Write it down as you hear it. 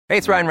Hey,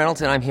 it's Ryan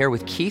Reynolds, and I'm here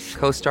with Keith,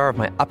 co-star of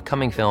my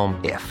upcoming film,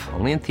 If,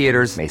 only in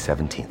theaters May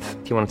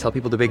 17th. Do you want to tell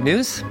people the big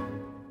news?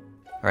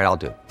 All right, I'll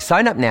do it.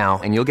 Sign up now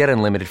and you'll get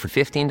unlimited for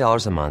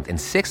 $15 a month and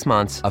 6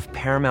 months of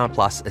Paramount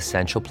Plus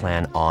Essential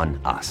Plan on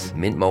us.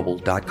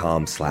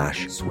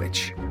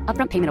 MintMobile.com/switch.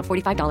 Upfront payment of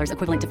 $45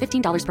 equivalent to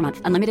 $15 per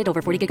month. Unlimited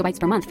over 40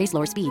 gigabytes per month. Face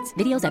lower speeds.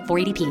 Videos at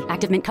 480p.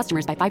 Active Mint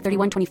customers by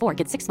 531.24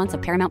 get 6 months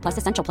of Paramount Plus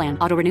Essential Plan.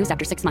 Auto renews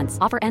after 6 months.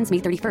 Offer ends May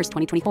 31st,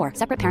 2024.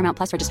 Separate Paramount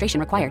Plus registration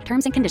required.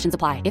 Terms and conditions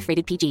apply if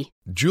rated PG.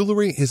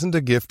 Jewelry isn't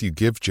a gift you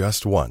give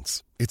just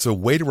once. It's a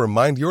way to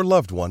remind your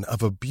loved one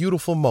of a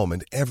beautiful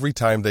moment every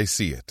time they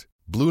see it.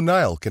 Blue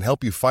Nile can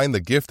help you find the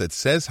gift that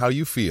says how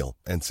you feel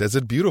and says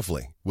it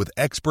beautifully, with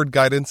expert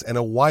guidance and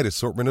a wide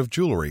assortment of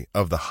jewelry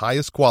of the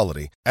highest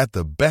quality at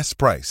the best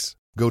price.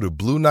 Go to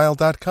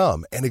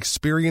BlueNile.com and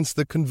experience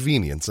the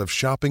convenience of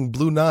shopping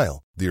Blue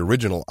Nile, the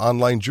original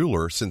online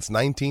jeweler since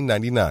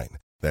 1999.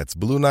 That's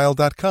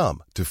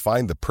BlueNile.com to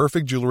find the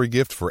perfect jewelry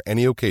gift for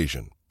any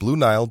occasion.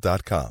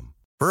 BlueNile.com.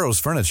 Burrow's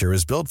furniture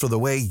is built for the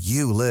way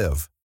you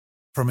live.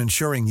 From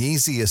ensuring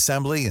easy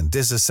assembly and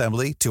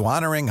disassembly to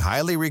honoring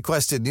highly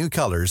requested new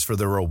colors for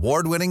their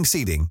award-winning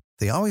seating,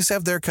 they always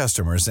have their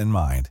customers in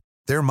mind.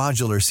 Their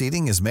modular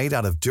seating is made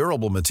out of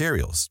durable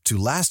materials to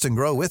last and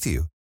grow with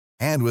you.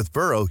 And with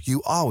Burrow,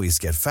 you always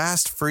get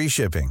fast, free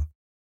shipping.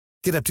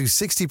 Get up to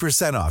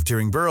 60% off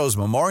during Burrow's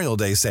Memorial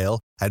Day sale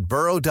at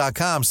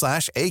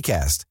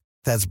burrow.com/ACAST.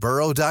 That's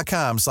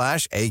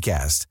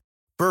burrow.com/ACAST.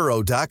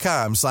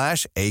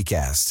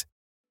 burrow.com/ACAST.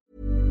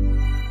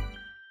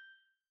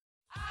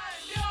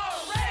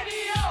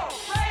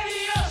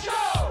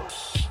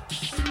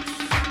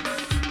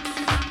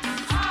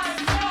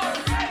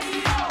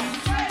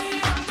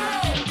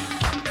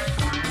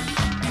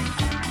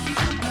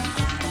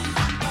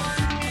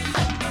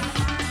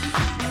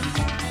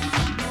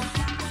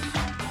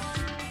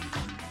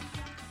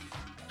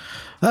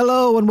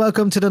 Hello and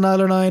welcome to the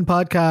Niall or Nine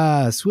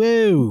podcast.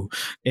 Woo!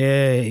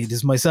 It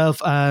is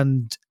myself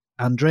and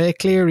Andrea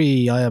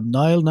Cleary. I am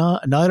Niall or Nine.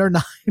 What am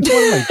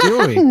I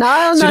doing?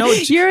 Niall Nine.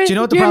 Do you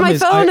know what the problem is?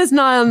 My phone is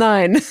Niall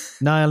 9.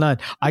 Niall 9.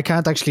 I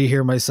can't actually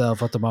hear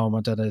myself at the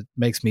moment and it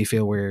makes me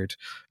feel weird.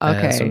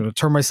 Okay. So I'm going to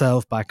turn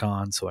myself back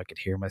on so I can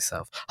hear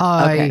myself.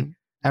 Hi. Okay.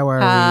 How are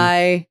we?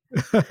 Hi.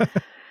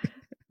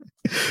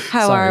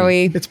 How are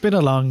we? It's been a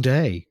long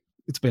day.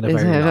 It's been a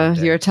very long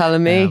day. You're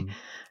telling me.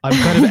 I'm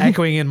kind of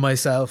echoing in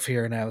myself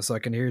here now, so I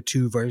can hear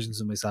two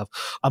versions of myself.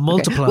 I'm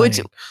multiplying.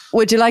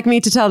 Would you like me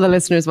to tell the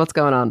listeners what's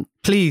going on?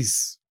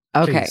 Please.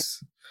 Okay.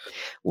 Please.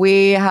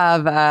 We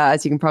have,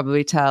 as you can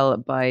probably tell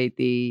by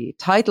the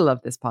title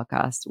of this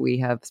podcast, we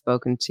have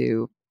spoken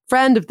to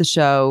friend of the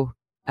show,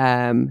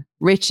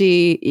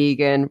 Richie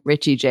Egan,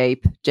 Richie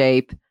Jape,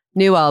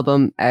 new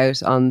album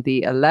out on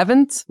the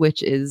 11th,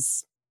 which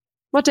is,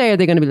 what day are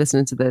they going to be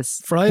listening to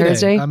this? Friday.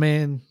 Thursday? I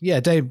mean, yeah,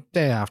 day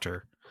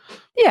after.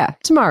 Yeah,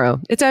 tomorrow.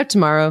 It's out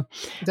tomorrow.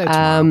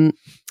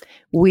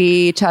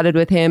 We chatted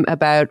with him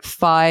about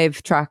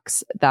 5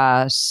 tracks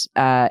that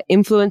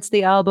influenced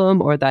the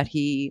album or that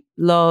he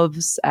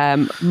loves.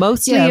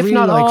 Mostly, if really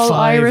not all,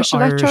 Irish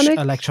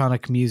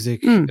electronic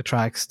music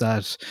tracks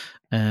that,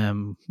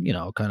 kind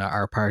of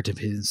are part of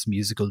his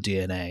musical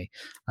DNA.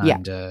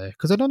 And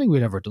because I don't think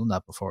we'd ever done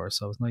that before,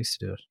 so it was nice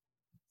to do it.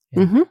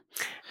 Yeah. Mm-hmm.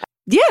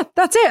 Yeah,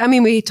 that's it. I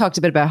mean, we talked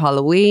a bit about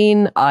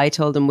Halloween. I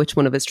told him which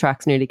one of his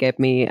tracks nearly gave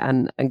me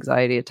an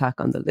anxiety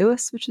attack on the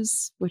Lewis, which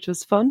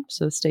was fun.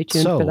 So stay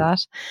tuned for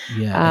that.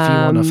 Yeah, if you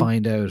want to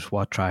find out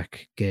what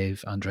track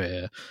gave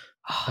Andrea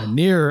a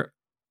near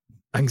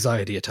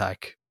anxiety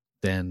attack,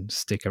 then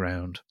stick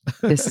around.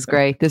 This is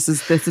great. This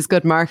is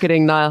good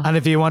marketing, Niall. And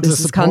if you want to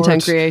support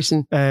content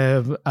creation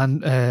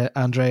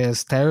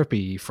Andrea's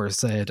therapy for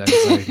said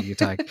anxiety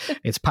attack,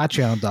 it's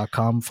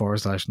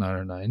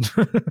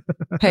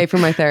patreon.com/Niall9. Pay for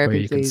my therapy,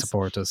 where you please. can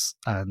support us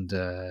and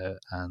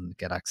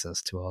get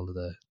access to all of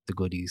the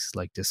goodies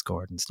like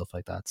Discord and stuff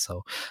like that.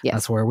 So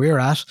that's where we're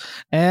at.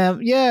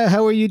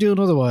 How are you doing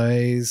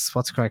otherwise?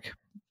 What's the crack?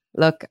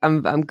 Look,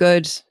 I'm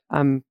good.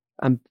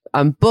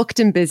 I'm booked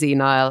and busy,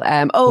 Niall.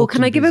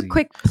 Can I give a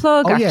quick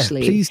plug,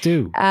 actually? Yeah, please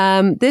do.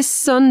 This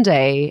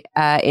Sunday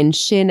in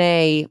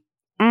Shinay,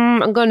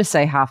 I'm going to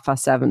say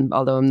 7:30,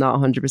 although I'm not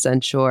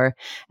 100% sure.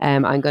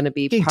 I'm going to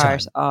be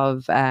part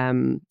of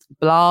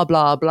Blah,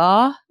 Blah,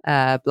 Blah,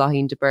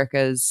 Blahin de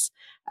Burka's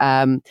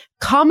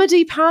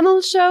comedy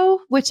panel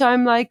show, which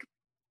I'm like,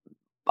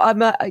 I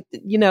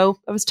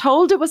was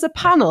told it was a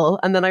panel,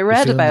 and then I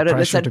read about it and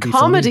it said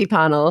comedy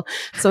panel.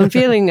 So I'm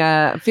feeling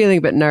a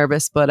bit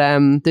nervous, but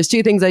there's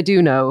 2 things I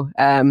do know,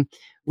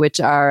 which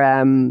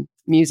are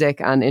music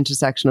and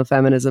intersectional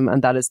feminism,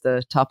 and that is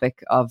the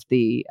topic of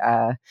the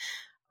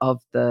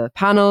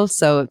panel.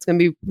 So it's going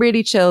to be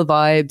really chill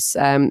vibes.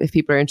 If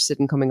people are interested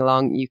in coming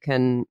along, you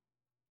can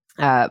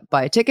buy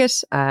a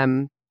ticket.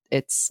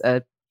 It's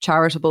a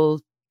charitable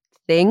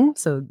thing,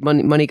 so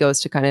money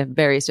goes to kind of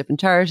various different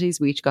charities.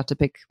 We each got to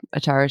pick a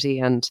charity,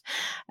 and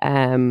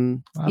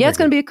it's going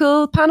to be a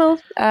cool panel.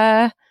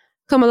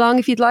 Come along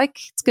if you'd like.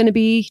 It's going to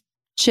be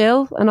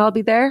chill and I'll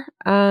be there.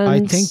 And I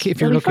think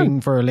if you're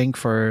looking for a link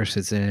for it,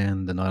 it's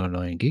in the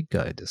 909 Gig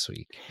Guide this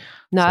week.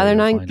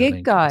 909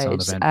 Gig Guide.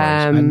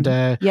 And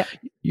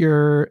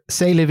your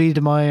C'est La Vie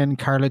de Mai and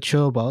Carla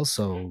Chubb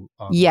also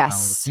on the panel, it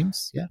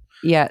seems.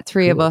 Yeah,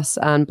 three of us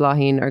and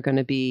Blahin are going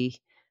to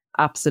be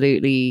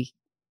absolutely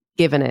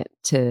giving it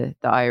to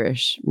the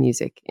Irish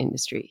music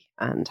industry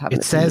and having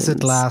it says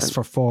it lasts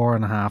for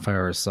 4.5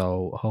 hours,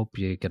 so hope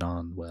you get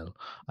on well.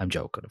 I'm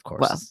joking, of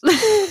course.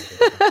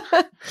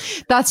 Well,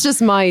 that's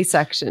just my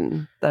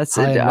section. That's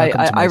it.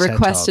 I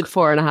requested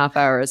 4.5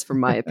 hours for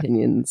my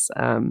opinions.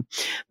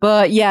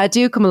 But yeah,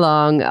 do come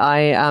along. I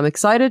am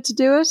excited to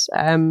do it.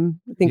 I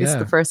think it's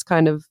the first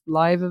kind of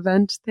live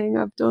event thing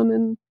I've done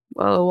in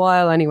a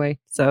while anyway.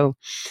 So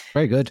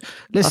very good.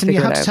 Listen,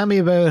 you have to tell me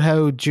about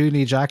how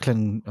Julie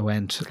Jacqueline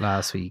went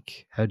last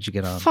week. How did you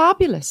get on?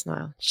 Fabulous,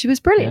 Niall. She was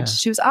brilliant.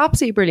 She was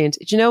absolutely brilliant.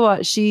 Do you know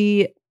what?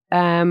 She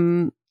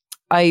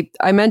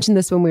I mentioned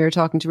this when we were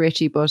talking to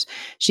Richie, but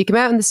she came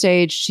out on the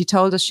stage. She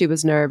told us she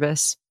was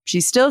nervous. She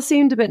still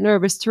seemed a bit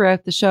nervous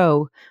throughout the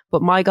show,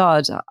 but my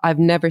God, I've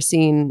never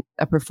seen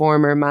a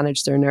performer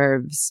manage their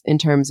nerves in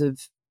terms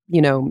of,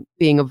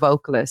 being a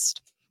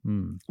vocalist.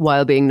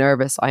 While being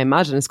nervous. I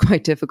imagine it's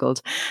quite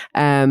difficult.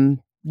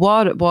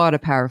 What a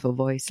powerful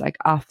voice, like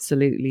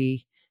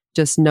absolutely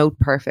just note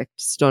perfect,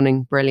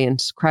 stunning,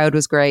 brilliant. Crowd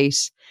was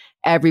great.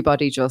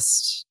 Everybody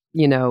just,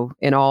 in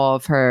awe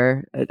of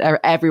her.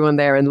 Everyone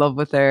there in love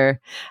with her.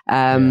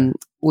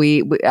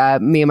 We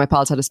me and my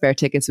pals had a spare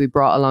ticket, so we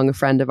brought along a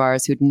friend of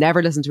ours who'd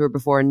never listened to her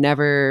before,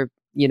 never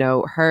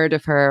heard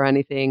of her or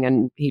anything,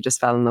 and he just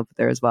fell in love with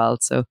her as well.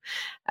 So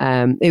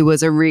it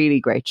was a really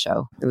great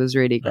show. It was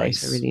really great.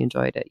 Nice. I really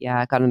enjoyed it. Yeah,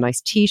 I got a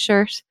nice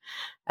t-shirt.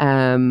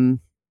 It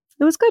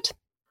was good.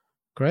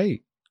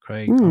 Great.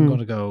 I'm going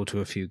to go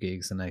to a few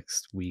gigs the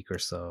next week or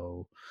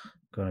so.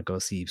 Going to go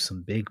see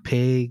some Big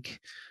Pig,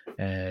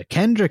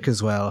 Kendrick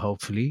as well,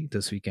 hopefully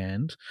this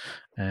weekend.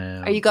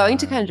 Are you going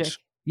to Kendrick?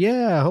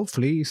 Yeah,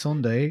 hopefully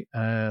Sunday.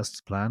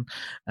 That's the plan.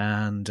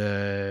 And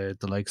the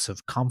likes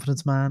of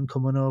Confidence Man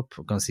coming up.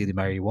 We're going to see the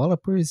Mary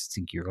Wallopers. I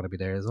think you're going to be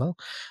there as well.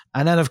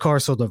 And then, of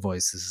course, other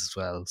voices as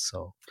well.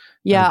 So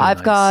yeah,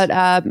 I've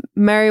got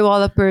Mary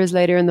Wallopers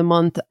later in the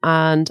month,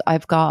 and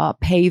I've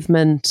got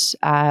Pavement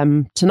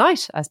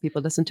tonight as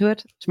people listen to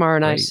it. Tomorrow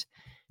night,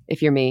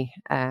 if you're me,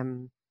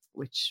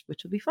 which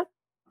will be fun.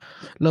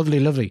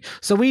 Lovely.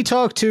 So we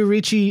talked to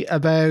Richie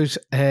about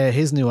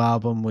his new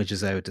album, which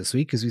is out this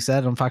week, as we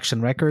said, on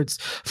Faction Records.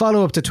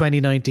 Follow up to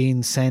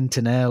 2019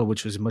 Sentinel,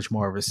 which was much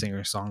more of a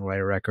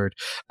singer-songwriter record.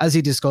 As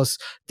he discussed,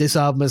 this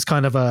album is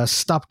kind of a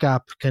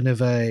stopgap, kind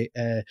of a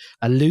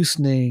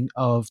loosening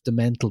of the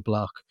mental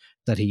block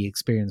that he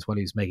experienced while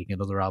he was making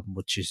another album,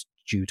 which is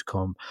due to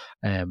come.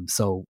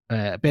 So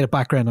a bit of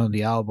background on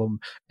the album.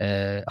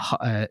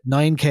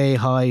 9K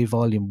High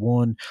Volume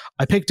 1.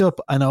 I picked up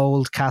an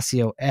old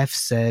Casio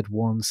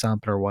FZ1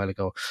 sampler a while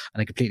ago,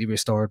 and I completely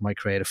restored my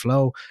creative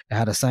flow. It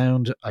had a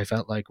sound I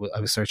felt like I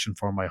was searching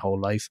for my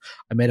whole life.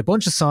 I made a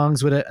bunch of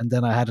songs with it, and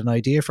then I had an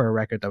idea for a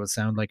record that would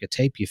sound like a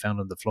tape you found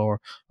on the floor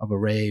of a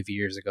rave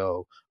years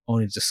ago,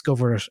 only to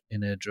discover it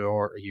in a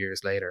drawer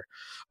years later.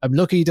 I'm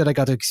lucky that I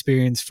got to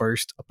experience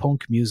first a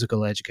punk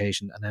musical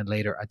education and then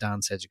later a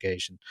dance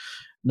education.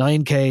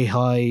 9K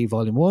High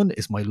Volume 1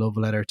 is my love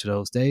letter to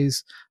those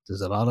days.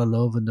 There's a lot of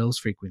love in those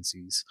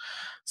frequencies.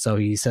 So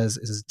he says,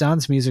 it's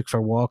dance music for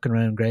walking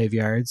around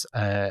graveyards,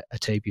 a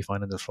tape you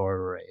find on the floor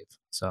of a rave.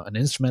 So an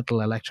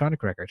instrumental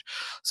electronic record.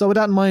 So with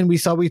that in mind, we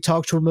thought we'd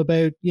talk to him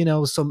about,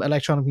 some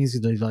electronic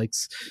music that he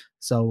likes.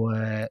 So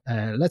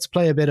let's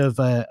play a bit of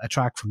a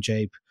track from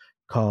Jape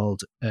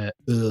called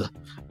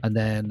and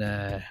then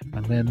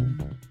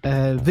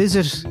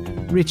visit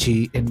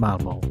Richie in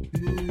Malmo.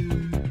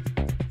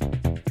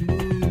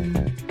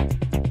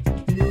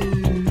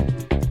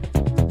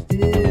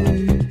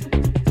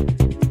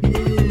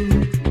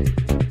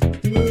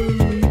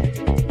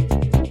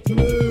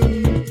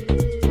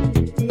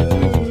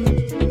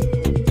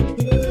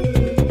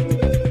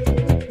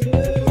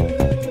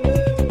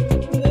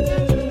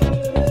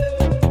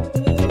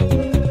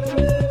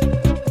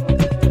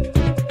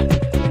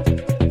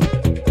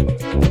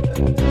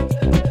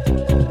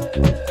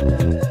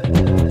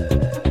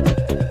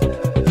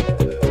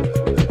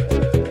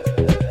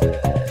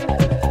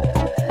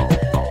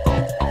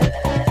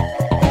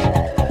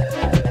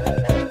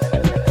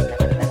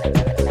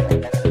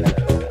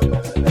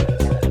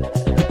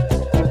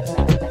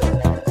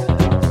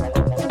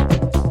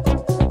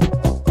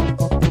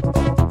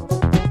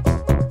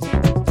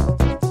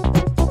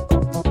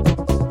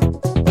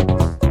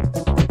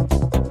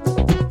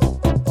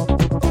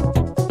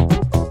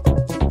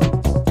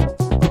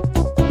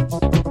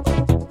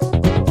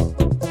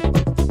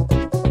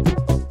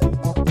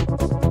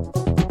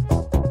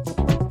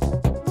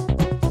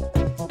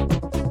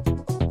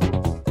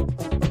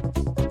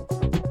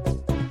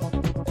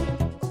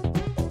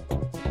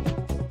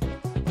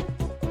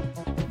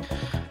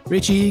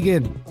 Richie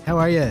Egan, how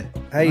are you?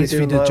 How you doing? Nice for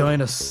you to join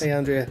us. Hey,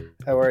 Andrea.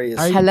 How are you?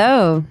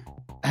 Hello.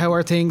 how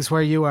are things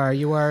where you are?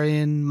 You are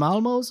in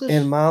Malmo, is it?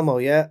 In Malmo,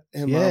 yeah.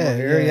 Malmo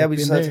here. Yeah, we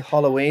just had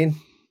Halloween.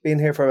 Been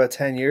here for about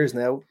 10 years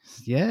now.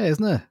 Yeah,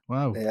 isn't it?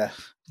 Wow. Yeah.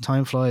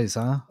 Time flies,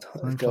 huh?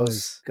 Time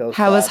goes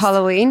How was fast.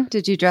 Halloween?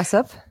 Did you dress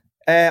up?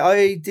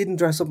 I didn't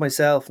dress up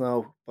myself,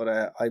 no.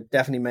 But I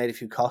definitely made a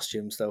few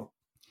costumes, though,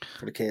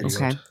 for the kids.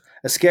 Okay.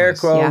 A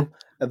scarecrow, Nice.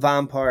 a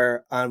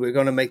vampire, and we are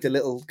going to make the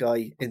little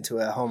guy into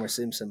a Homer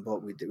Simpson,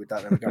 but we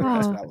that never got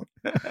around to that one.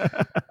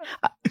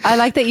 I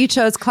like that you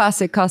chose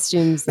classic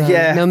costumes, though.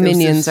 Yeah. No it was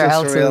Minions or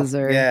just a Elsa's.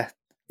 Or Yeah,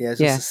 it's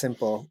just a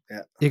simple,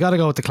 You got to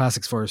go with the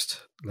classics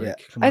first. Yeah.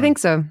 come I on. think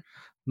so.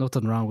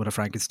 Nothing wrong with a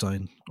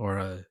Frankenstein or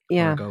a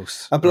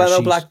ghost. A or a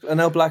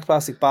sheet. black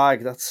plastic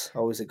bag. That's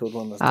always a good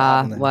one.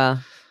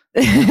 Well.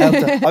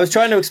 I was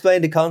trying to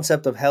explain the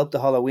concept of help the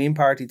Halloween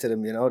party to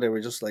them. You know, they were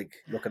just like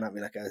looking at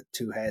me like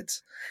two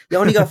heads. You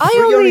only got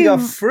you only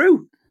got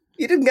fruit.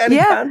 You didn't get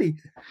any candy.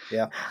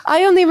 Yeah.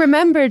 I only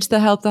remembered the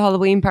help the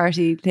Halloween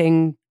party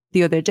thing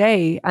the other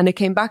day, and it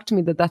came back to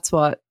me that that's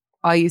what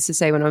I used to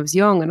say when I was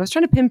young, and I was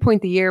trying to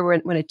pinpoint the year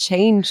when it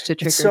changed to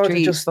trick or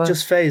treat.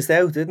 Just phased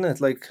out, didn't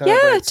it? Like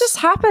it just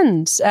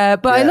happened.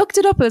 But I looked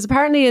it up. It was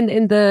apparently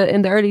in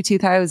the early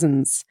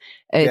 2000s.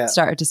 It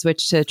started to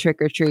switch to trick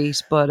or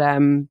treat. But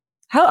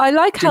I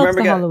like help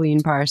the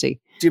Halloween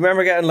party. Do you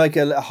remember getting like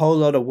a whole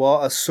lot of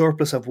a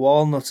surplus of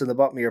walnuts in the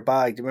bottom of your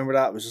bag? Do you remember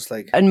that? It was just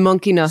like and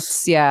monkey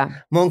nuts. Yeah,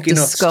 monkey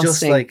nuts,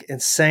 just like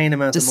insane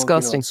amount of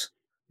monkey nuts.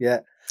 Yeah,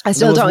 I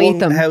still don't eat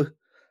them.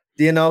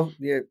 Do you know?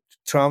 You're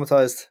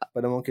traumatized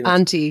by the monkey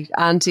nuts.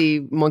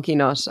 Anti monkey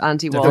nut,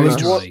 anti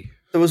walnut.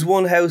 There was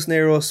one house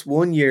near us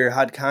one year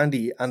had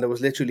candy, and there was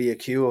literally a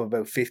queue of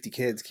about 50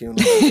 kids queuing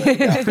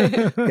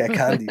up get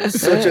candy. It's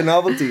such a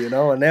novelty, you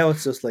know. And now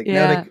it's just like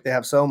now they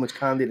have so much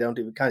candy they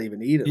can't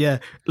even eat it. Yeah,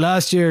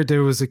 last year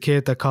there was a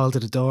kid that called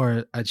at the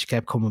door and she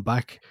kept coming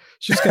back.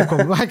 She just kept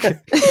coming back. Like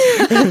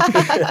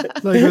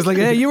it was like,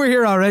 hey, you were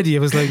here already. It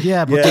was like,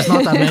 yeah, but there's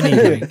not that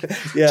many. Like.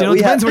 Do you know, it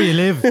depends where you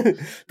live.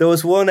 There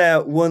was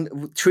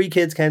three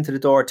kids came to the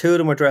door. Two of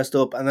them were dressed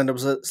up, and then there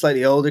was a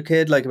slightly older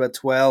kid, like about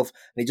 12,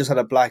 and he just had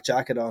a black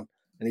jacket on.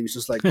 And he was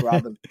just like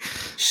grabbing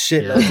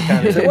shitloads of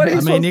candy. Like, what are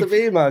you supposed to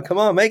be, man? Come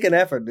on, make an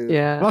effort, dude.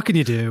 Yeah. What can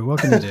you do?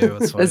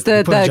 It's fine. It's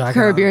the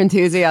Curb Your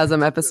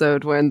Enthusiasm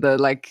episode when the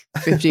like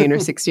 15 or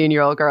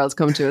 16-year-old girls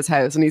come to his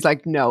house and he's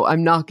like, no,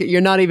 I'm not. You're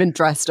not even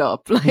dressed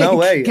up. Like, no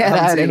way. Get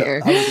out of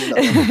here.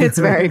 It's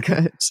very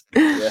good.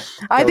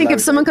 I think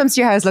if someone comes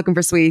to your house looking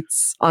for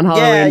sweets on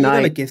Halloween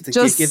night, give them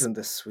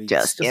the sweets.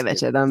 Just give it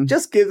to them.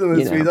 Just give them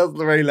the sweets. That's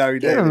the very Larry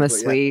David. Give them a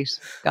sweet.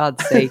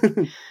 God's sake.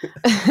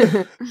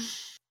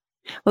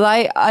 Well,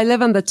 I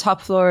live on the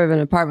top floor of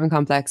an apartment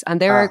complex, and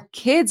there are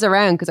kids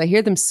around because I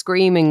hear them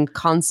screaming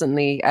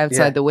constantly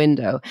outside the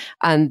window,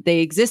 and they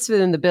exist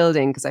within the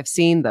building because I've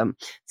seen them.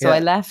 So I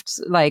left,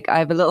 like, I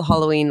have a little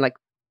Halloween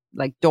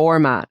like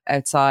doormat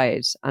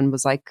outside, and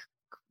was like,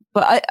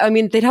 but I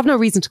mean, they'd have no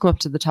reason to come up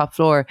to the top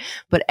floor.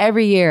 But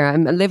every year,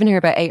 I'm living here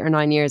about 8 or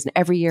 9 years, and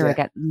every year I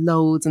get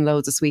loads and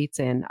loads of sweets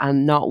in,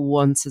 and not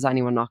once has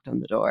anyone knocked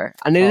on the door.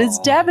 And it is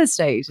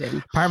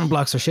devastating. Apartment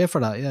blocks are shit for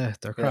that, yeah.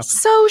 They're crap.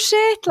 So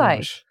shit,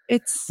 like.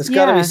 There's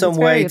got to be some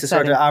way to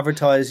sort of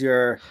advertise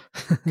your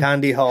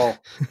candy haul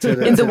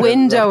in the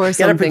window or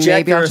something.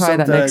 Maybe I'll try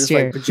that next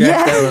year. Like project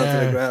out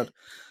onto the ground.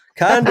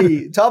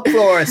 Candy, top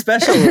floor,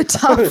 special.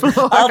 Top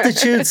floor.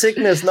 Altitude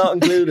sickness not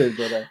included.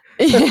 But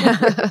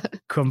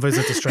come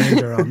visit the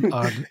stranger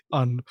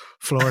on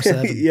floor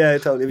 7. Yeah,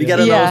 totally. If you get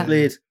a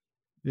nosebleed,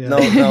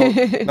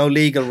 no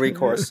legal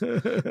recourse.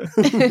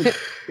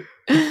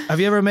 Have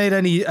you ever made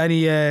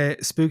any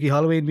spooky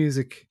Halloween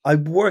music? I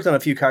worked on a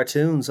few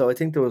cartoons, so I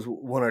think there was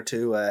one or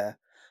two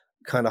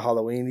kind of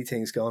Halloweeny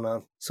things going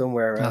on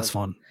somewhere around. That's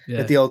fun. Yeah.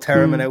 Get the old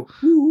theremin out.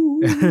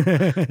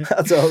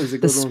 That's always a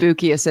good one. The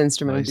spookiest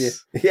instrument.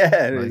 Nice.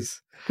 Yeah, it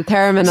is. The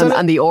theremin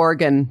and the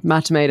organ,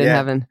 match made in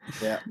heaven.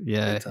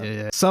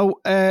 Yeah. So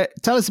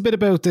tell us a bit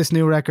about this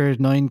new record,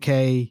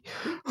 9K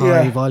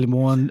High Volume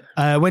 1.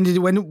 When is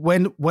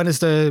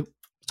the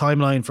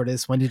timeline for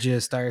this? When did you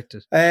start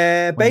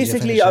it?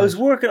 Basically, I'm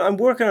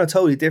working on a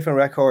totally different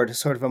record,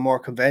 sort of a more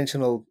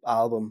conventional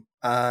album.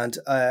 And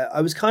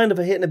I was kind of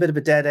hitting a bit of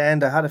a dead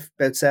end. I had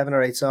about 7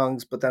 or 8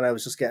 songs, but then I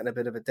was just getting a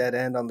bit of a dead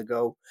end on the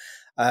go.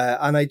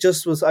 And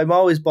I'm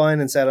always buying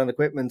and selling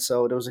equipment.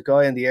 So there was a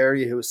guy in the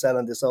area who was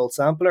selling this old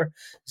sampler,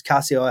 this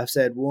Casio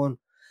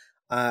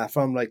FZ1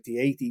 from like the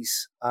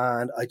 80s.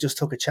 And I just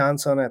took a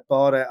chance on it,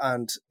 bought it,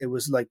 and it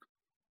was like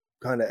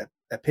kind of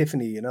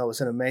epiphany, you know. It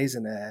was an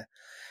amazing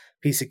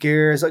piece of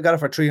gears. I got it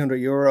for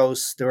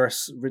 €300. There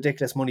was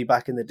ridiculous money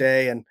back in the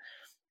day, and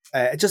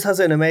it just has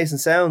an amazing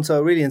sound. So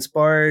it really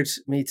inspired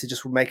me to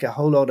just make a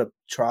whole load of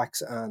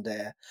tracks, and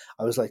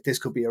I was like, this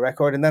could be a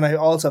record. And then I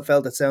also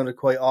felt it sounded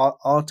quite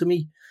odd to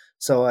me,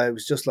 so I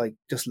was just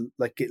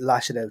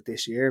lash it out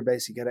this year,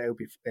 basically get it out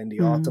in the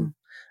autumn,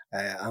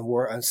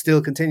 and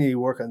still continue to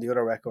work on the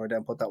other record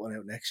and put that one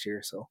out next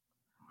year. So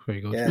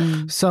very good.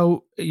 Yeah.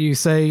 So you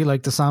say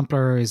like the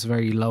sampler is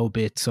very low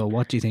bit. So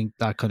what do you think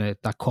that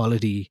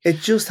quality? It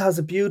just has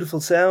a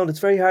beautiful sound. It's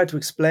very hard to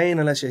explain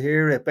unless you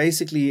hear it.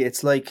 Basically,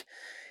 it's like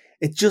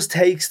it just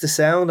takes the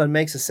sound and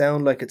makes it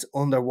sound like it's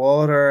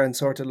underwater and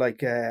sort of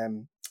like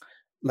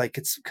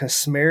it's kind of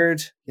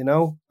smeared,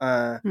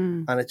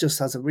 and it just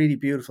has a really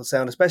beautiful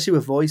sound, especially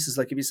with voices.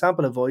 Like if you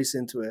sample a voice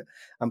into it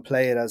and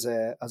play it as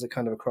a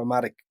kind of a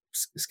chromatic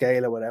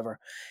scale or whatever,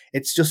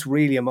 it's just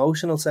really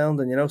emotional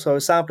sounding, So I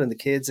was sampling the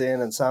kids in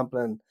and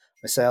sampling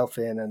myself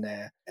in, and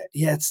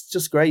it's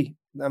just great.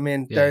 I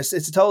mean, it's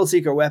a total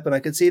secret weapon. I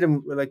could see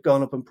them like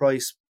going up in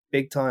price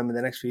big time in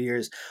the next few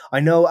years. I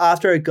know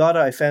after I got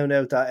it, I found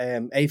out that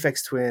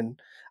Aphex Twin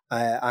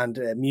and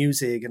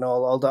music and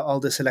all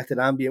the selected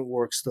ambient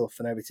work stuff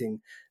and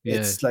everything. Yeah.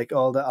 It's like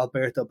all the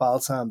Alberto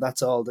Balsam.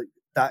 That's all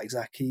that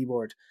exact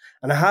keyboard,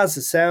 and it has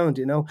the sound,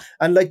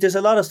 And like, there's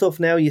a lot of stuff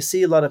now. You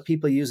see a lot of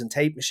people using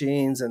tape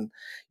machines and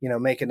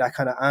making that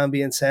kind of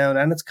ambient sound,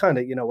 and it's kind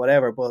of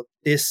whatever. But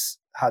this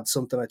had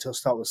something I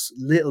just thought was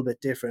a little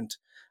bit different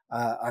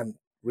and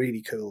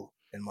really cool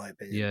in my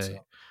opinion. Yeah.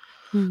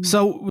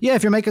 So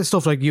if you're making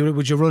stuff like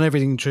would you run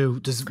everything through?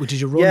 Would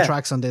you run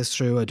tracks on this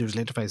through a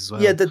digital interface as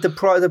well? Yeah,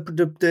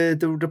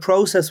 the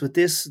process with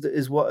this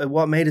is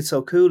what made it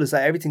so cool, is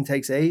that everything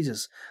takes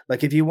ages.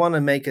 Like if you want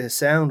to make a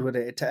sound with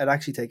it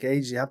actually takes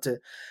ages. You have to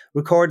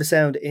record the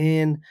sound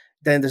in.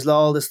 Then there's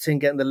all this thing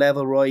getting the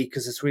level right,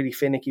 because it's really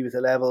finicky with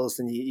the levels.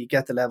 Then you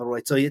get the level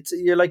right. So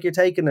you're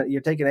taking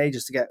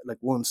ages to get like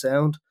one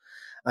sound,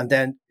 and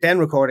then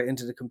record it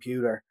into the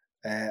computer,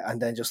 and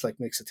then just like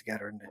mix it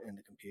together in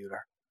the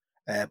computer.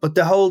 But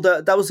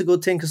that was a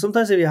good thing, because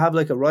sometimes if you have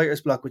like a writer's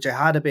block, which I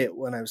had a bit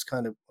when I was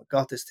kind of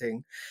got this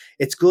thing,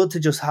 it's good to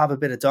just have a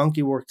bit of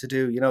donkey work to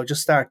do,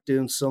 just start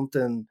doing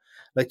something,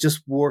 like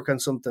just work on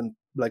something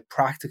like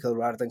practical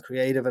rather than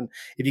creative. And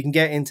if you can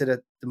get into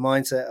the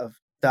mindset of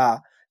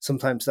that,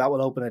 sometimes that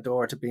will open a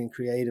door to being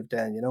creative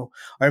then,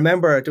 I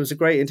remember there was a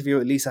great interview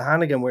with Lisa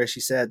Hannigan where she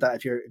said that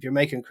if you're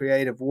making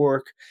creative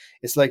work,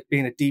 it's like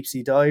being a deep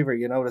sea diver,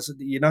 you're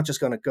not just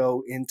going to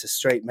go into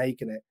straight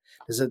making it.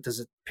 There's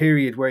a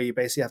period where you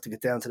basically have to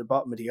get down to the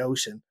bottom of the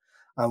ocean.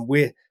 And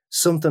with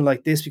something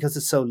like this, because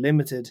it's so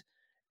limited,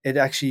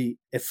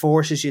 it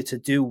forces you to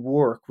do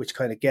work which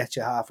kind of gets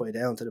you halfway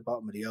down to the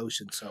bottom of the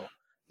ocean. So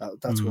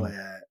that's why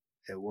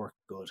it worked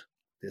good,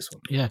 this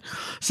one. Yeah.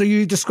 So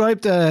you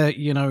described,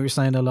 you're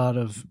saying a lot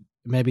of,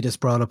 maybe this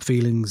brought up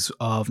feelings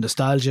of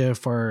nostalgia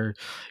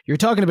you're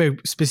talking about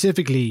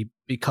specifically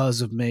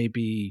because of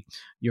maybe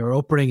your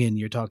upbringing.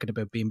 You're talking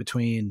about being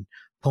between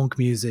punk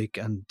music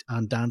and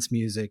dance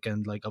music,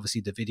 and like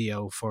obviously the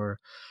video for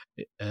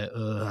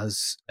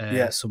has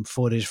some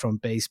footage from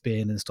Bass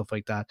Bin and stuff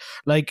like that.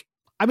 Like,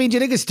 I mean, do you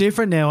think it's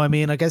different now? I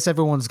mean, I guess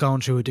everyone's gone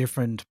through a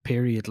different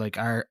period. Like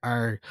our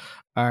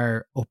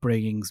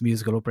upbringings,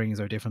 musical upbringings,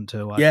 are different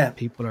to what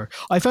people are.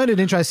 I found it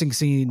interesting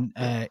seeing,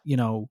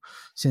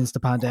 since the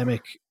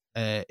pandemic,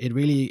 I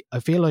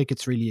feel like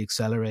it's really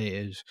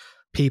accelerated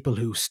people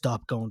who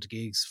stopped going to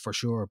gigs for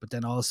sure, but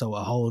then also a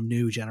whole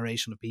new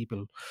generation of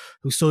people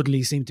who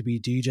suddenly seem to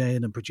be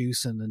DJing and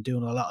producing and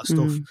doing a lot of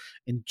stuff.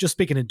 And just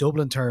speaking in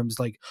Dublin terms,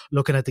 like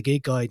looking at the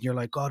gig guide, and you're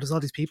like, God, there's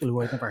all these people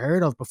who I've never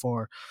heard of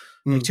before.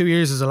 Like 2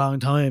 years is a long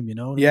time, I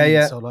mean?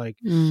 Yeah. So like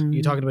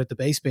you're talking about the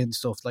Bass Bin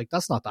stuff, like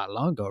that's not that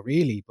long ago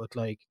really, but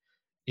like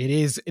it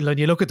is. When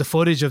you look at the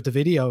footage of the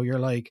video, you're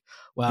like,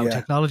 wow,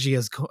 technology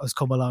has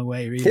come a long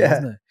way, really,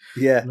 isn't it?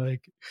 Yeah.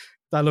 Like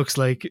that looks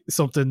like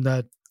something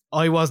that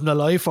I wasn't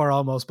alive for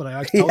almost, but I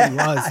actually totally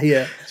was.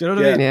 Yeah. Do you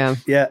know what I mean?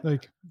 Yeah.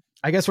 Like,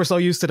 I guess we're so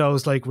used to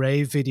those like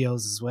rave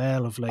videos as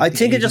well. Of like, I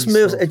think it just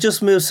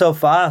moves so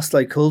fast.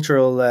 Like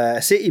cultural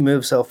city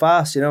moves so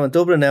fast. In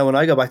Dublin now, when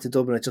I go back to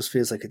Dublin, it just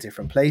feels like a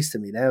different place to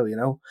me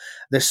now.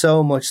 There's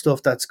so much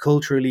stuff that's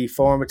culturally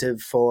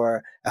formative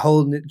for a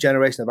whole new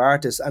generation of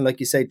artists, and like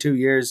you say, 2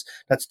 years,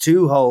 that's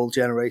 2 whole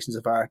generations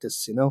of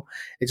artists.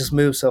 It just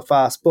moves so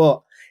fast,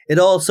 but it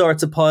all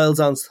sorts of piles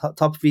on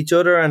top of each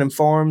other and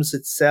informs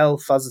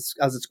itself as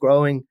it's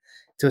growing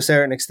to a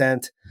certain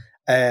extent.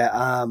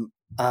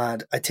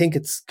 And I think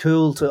it's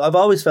cool I've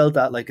always felt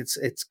that like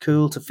it's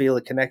cool to feel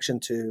a connection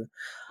to,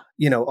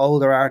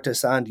 older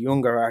artists and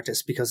younger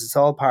artists, because it's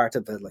all part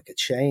of like a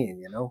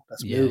chain,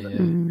 that's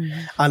moving.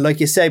 Yeah. And like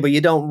you say, but you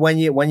don't, when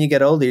you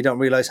get older, you don't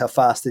realize how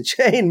fast the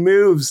chain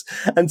moves.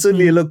 And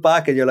suddenly you look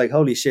back and you're like,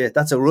 holy shit,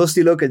 that's a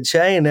rusty looking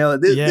chain now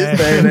at this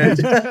day and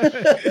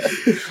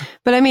age.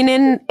 But I mean,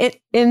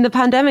 in the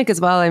pandemic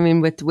as well, I mean,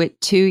 with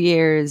 2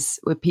 years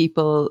with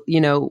people,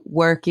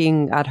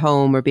 working at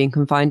home or being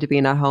confined to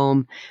being at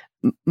home,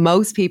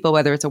 most people,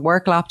 whether it's a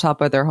work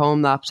laptop or their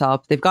home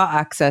laptop, they've got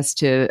access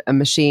to a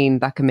machine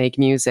that can make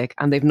music,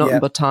 and they've nothing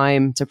but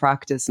time to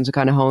practice and to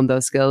kind of hone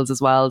those skills as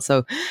well.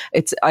 So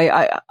it's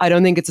I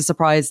don't think it's a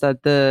surprise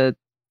that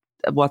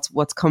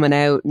what's coming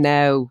out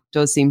now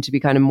does seem to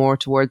be kind of more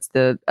towards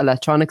the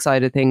electronic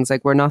side of things.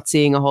 Like, we're not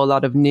seeing a whole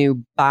lot of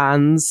new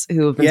bands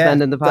who have been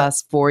spending the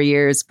past 4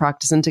 years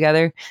practicing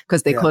together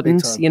because they couldn't,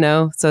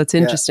 so it's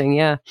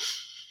interesting.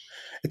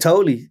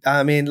 Totally.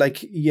 I mean,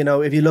 like,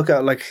 if you look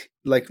at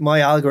like my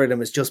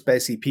algorithm is just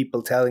basically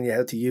people telling you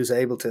how to use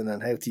Ableton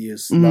and how to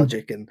use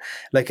Logic, and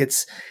like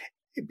it's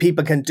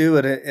people can do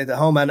it at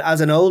home. And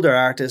as an older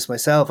artist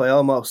myself, I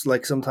almost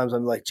like, sometimes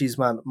I'm like, geez,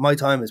 man, my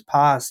time is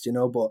past,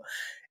 but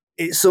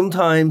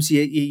sometimes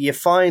you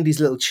find these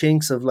little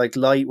chinks of like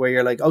light where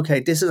you're like, okay,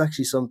 this is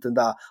actually something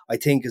that I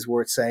think is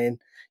worth saying,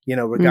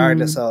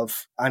 regardless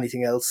of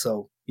anything else.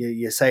 So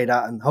you say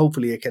that, and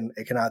hopefully it can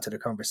add to the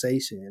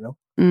conversation,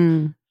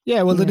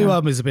 Yeah, well, the new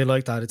album is a bit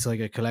like that. It's like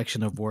a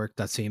collection of work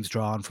that seems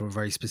drawn from a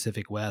very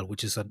specific well,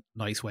 which is a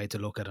nice way to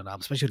look at an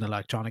album, especially an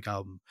electronic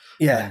album.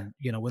 Yeah.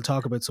 And, we'll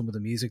talk about some of the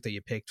music that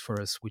you picked for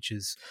us, which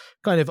is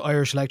kind of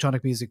Irish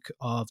electronic music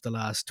of the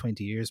last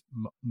 20 years,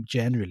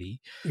 generally.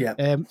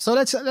 Yeah. So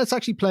let's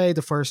actually play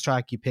the first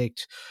track you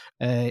picked.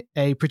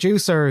 A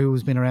producer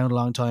who's been around a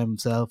long time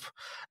himself,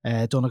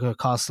 Donncha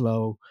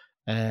Costello,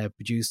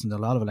 producing a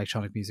lot of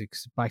electronic music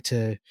back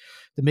to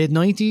the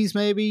mid-90s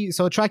maybe.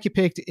 So a track you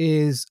picked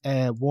is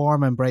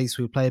Warm Embrace.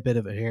 We'll play a bit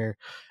of it here.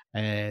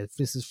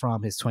 This is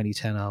from his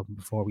 2010 album,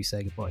 Before We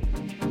Say Goodbye.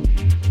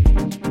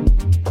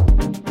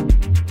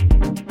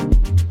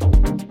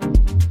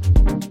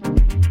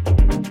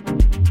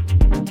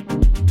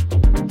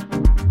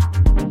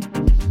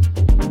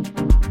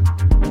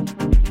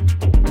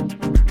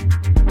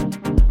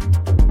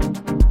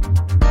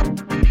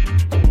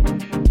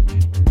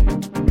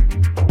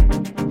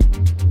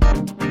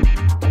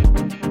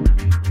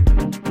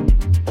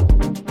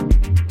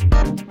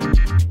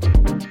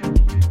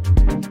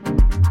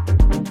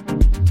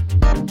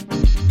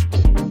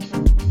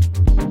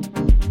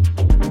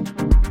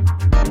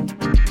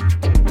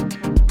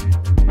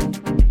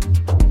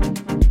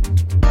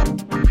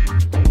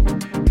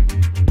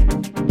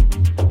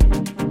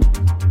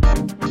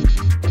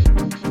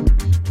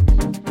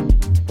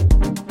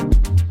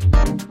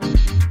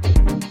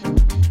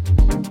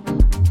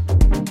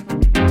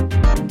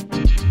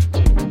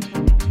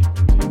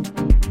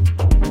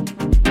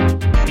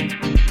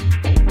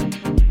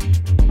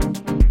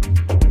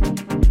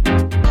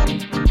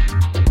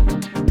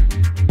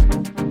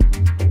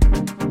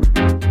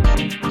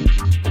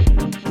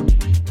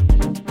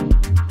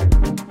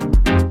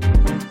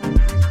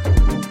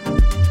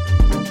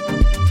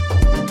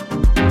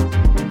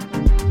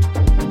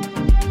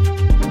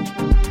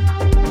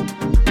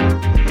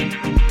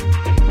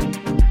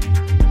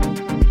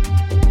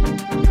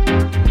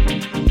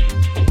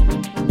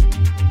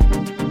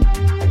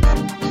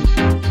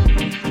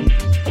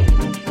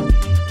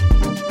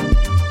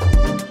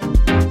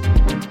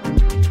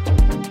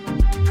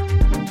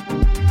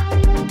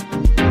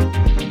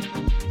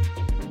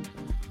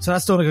 So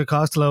that's Donncha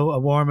Costello. A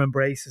Warm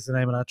Embrace is the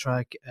name of that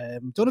track.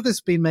 Donncha's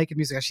been making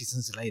music actually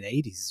since the late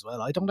 80s as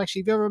well. I don't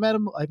actually, have you ever met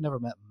him? I've never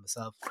met him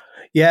myself.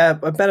 Yeah,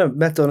 I've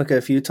met Donncha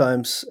a few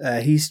times.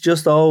 He's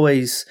just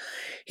always,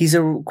 he's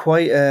a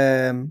quite,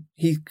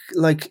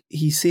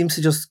 he seems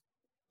to just,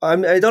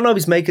 I don't know if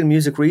he's making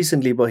music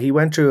recently, but he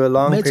went through a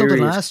long period. He made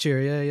something last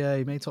year. Yeah,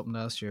 he made something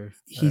last year.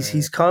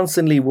 He's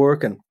constantly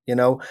working,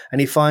 and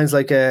he finds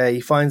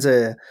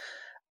a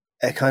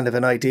kind of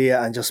an idea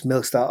and just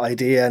milks that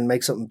idea and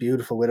makes something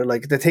beautiful with it.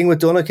 Like the thing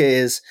with Donncha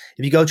is,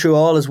 if you go through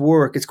all his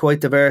work, it's quite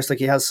diverse. Like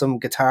he has some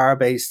guitar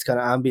based kind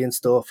of ambient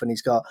stuff, and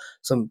he's got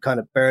some kind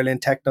of Berlin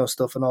techno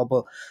stuff and all.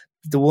 But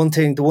the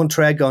one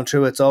thread going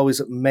through it's always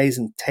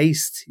amazing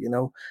taste.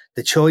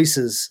 The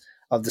choices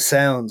of the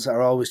sounds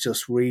are always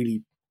just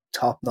really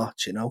top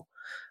notch.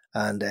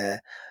 And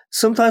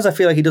sometimes I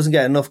feel like he doesn't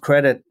get enough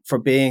credit for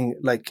being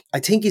like.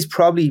 I think he's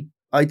probably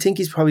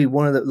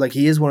one of the,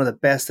 he is one of the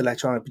best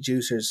electronic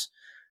producers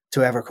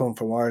to ever come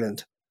from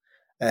Ireland.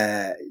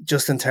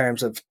 Just in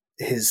terms of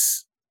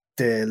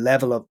the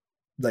level of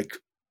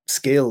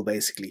skill,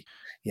 basically,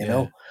 you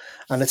know.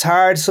 And it's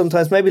hard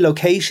sometimes. Maybe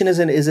location is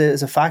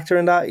a factor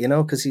in that,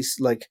 because he's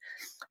it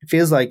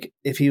feels like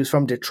if he was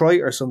from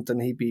Detroit or something,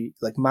 he'd be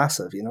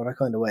massive, that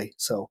kind of way.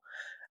 So,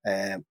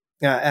 yeah,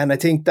 and I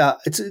think that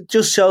it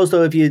just shows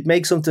though, if you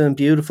make something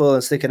beautiful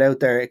and stick it out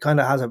there, it kind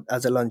of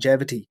has a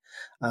longevity.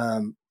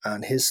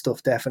 And his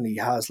stuff definitely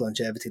has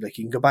longevity. You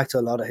can go back to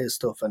a lot of his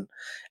stuff, and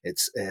it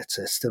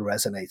still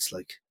resonates.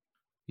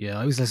 Yeah,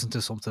 I was listening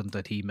to something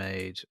that he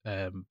made.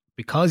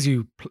 Because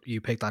you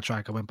picked that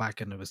track, I went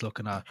back and I was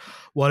looking at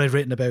what I'd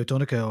written about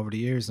Donncha over the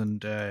years,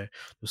 and there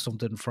was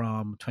something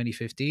from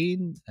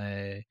 2015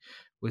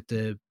 with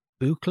the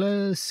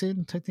Buchla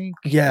synth, I think.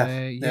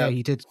 Yeah,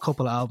 he did a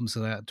couple of albums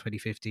of that in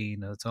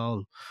 2015. It's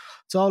all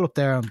up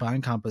there on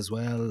Bandcamp as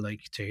well,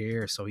 to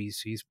hear. So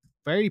he's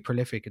very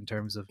prolific in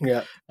terms of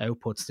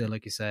output still,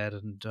 like you said,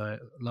 and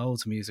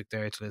loads of music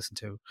there to listen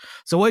to.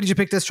 So why did you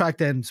pick this track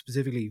then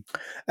specifically?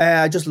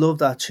 I just love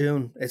that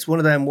tune. It's one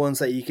of them ones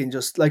that you can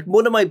just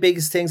one of my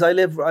biggest things.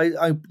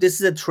 This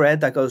is a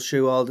thread that goes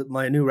through all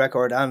my new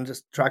record and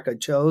this track I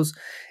chose,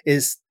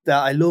 is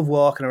that I love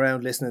walking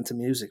around listening to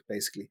music,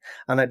 basically.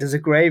 And there's a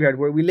graveyard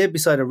where we live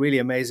beside a really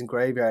amazing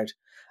graveyard,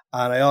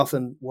 and I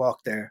often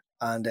walk there,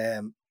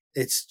 and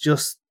it's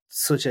just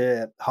such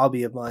a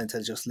hobby of mine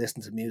to just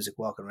listen to music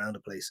walking around the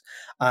place.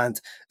 And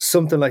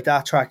something like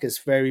that track is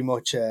very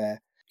much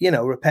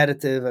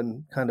repetitive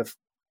and kind of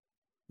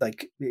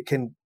it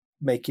can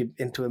make you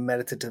into a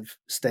meditative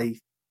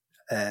state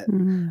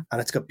and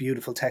it's got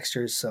beautiful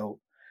textures. So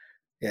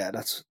yeah,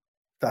 that's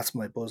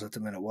my buzz at the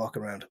minute. Walk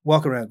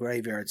around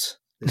graveyards.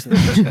 That's my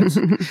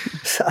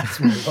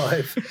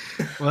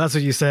vibe. Well, that's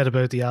what you said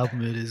about the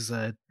album. It is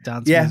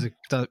dance music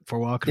for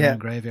walking around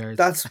graveyards.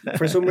 That's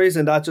for some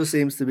reason that just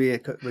seems to be a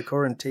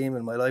recurrent theme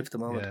in my life at the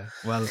moment. Yeah.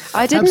 Well,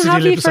 I didn't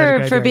have you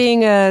for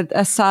being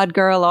a sad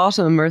girl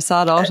autumn or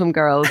sad autumn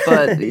girl,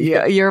 but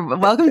you're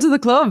welcome to the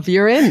club.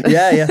 You're in.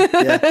 Yeah,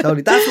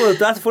 totally. That's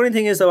the funny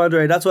thing is though,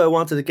 Andre. That's why I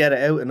wanted to get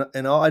it out,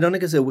 and I don't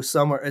think it was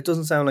summer. It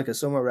doesn't sound like a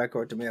summer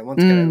record to me. I want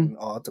to get it out in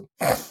autumn.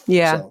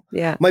 Yeah, so,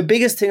 yeah. My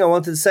biggest thing I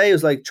wanted to say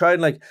was like try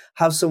and like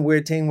have some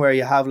weird thing where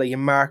you have like you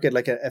mark it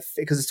like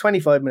because it's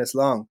 25 minutes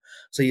long.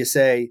 So you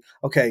say,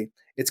 okay,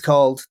 it's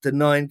called the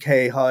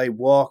 9K high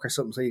walk or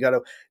something. So you got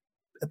to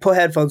put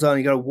headphones on.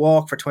 You got to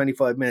walk for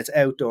 25 minutes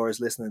outdoors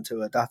listening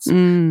to it. That's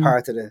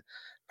part of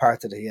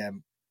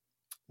the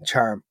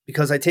charm.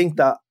 Because I think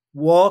that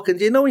walking,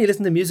 you know, when you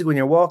listen to music when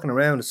you're walking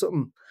around, there's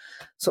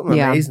something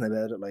amazing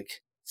about it.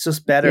 Like it's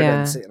just better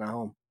than sitting at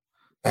home.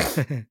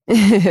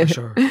 For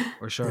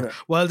sure. Yeah.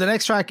 Well, the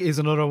next track is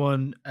another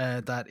one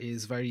that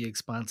is very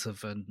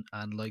expansive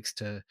and likes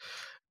to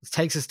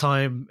takes its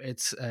time.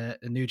 It's a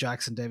new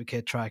Jackson David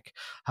Kidd track,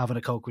 Having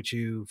a Coke With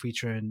You,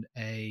 featuring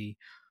a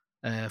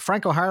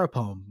Frank O'Hara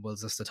poem.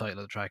 Was this the title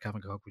of the track,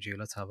 Having a Coke With You?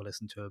 Let's have a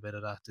listen to a bit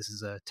of that. This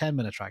is a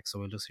 10-minute track, so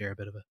we'll just hear a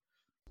bit of it.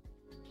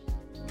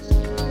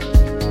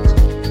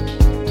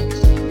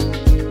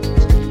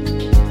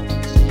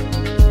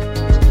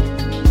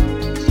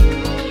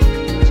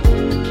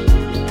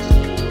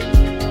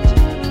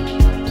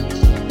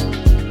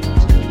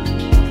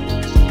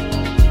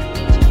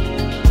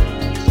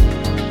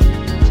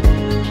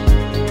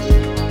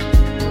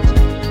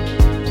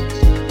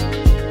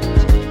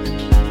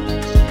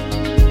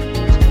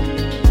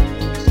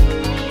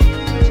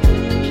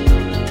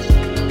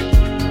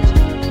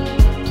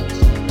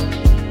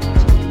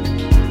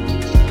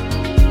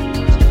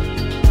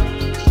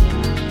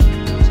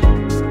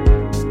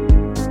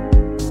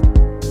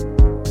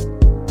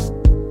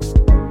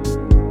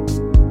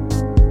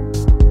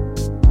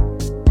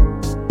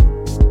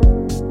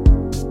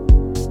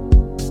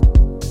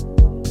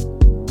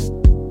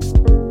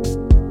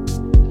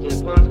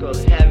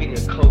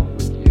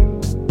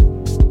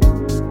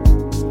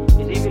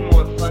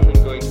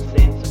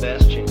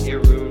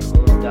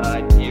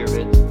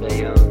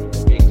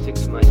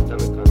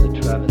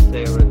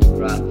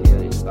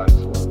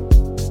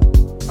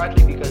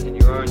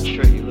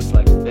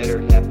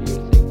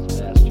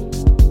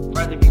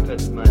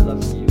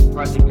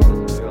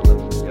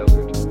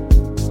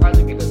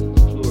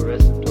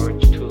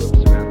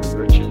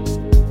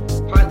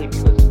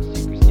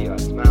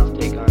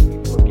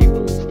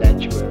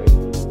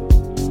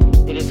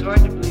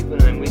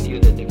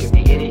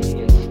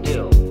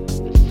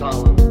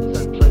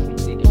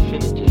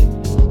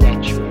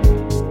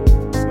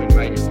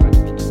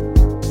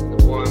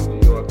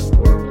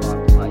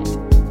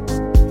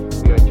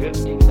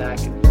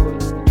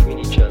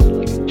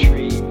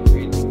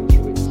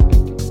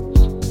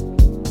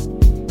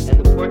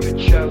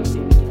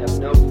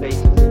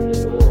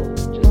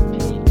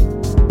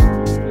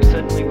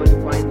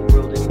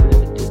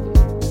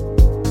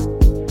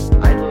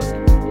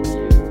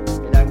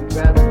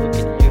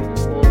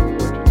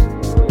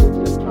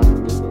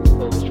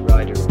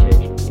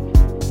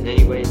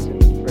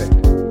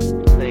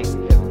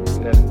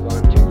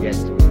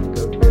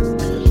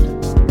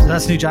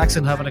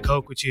 Jackson, Having a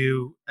Coke With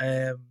You.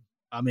 I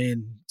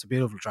mean, it's a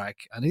beautiful track.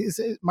 And is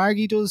it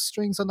Margie does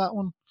strings on that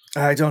one?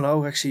 I don't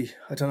know, actually.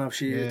 I don't know if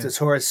it's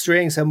her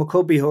strings. And it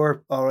could be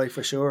her, all right,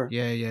 for sure.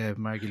 Yeah,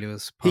 Margie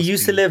Lewis. Possibly. He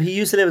used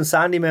to live in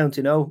Sandymount,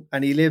 you know,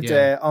 and he lived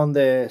on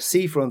the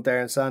seafront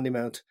there in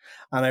Sandymount.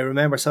 And I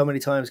remember so many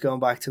times going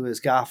back to his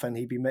gaff, and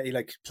he'd be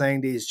like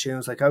playing these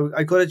tunes. Like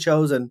I could have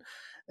chosen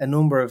a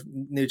number of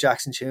new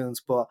Jackson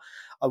tunes, but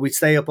we'd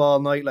stay up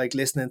all night, like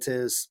listening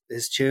to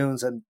his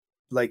tunes. And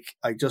like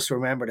I just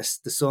remember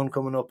the sun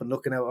coming up and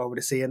looking out over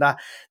the sea, and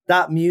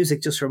that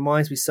music just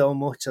reminds me so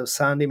much of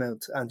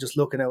Sandymount and just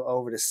looking out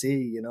over the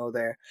sea, you know,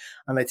 there.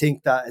 And I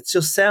think that it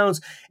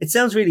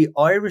sounds really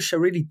Irish or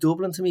really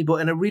Dublin to me, but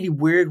in a really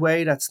weird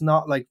way that's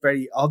not like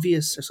very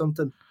obvious or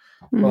something.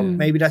 Well,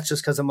 maybe that's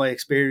just because of my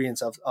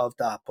experience of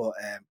that. But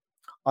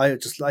I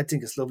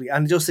think it's lovely,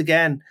 and just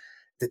again,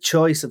 the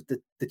choice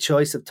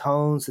of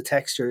tones, the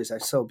textures are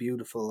so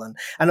beautiful,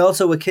 and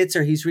also with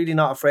Kitzer, he's really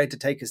not afraid to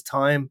take his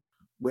time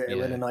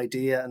with an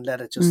idea and let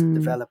it just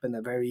develop in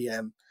a very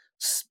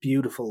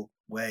beautiful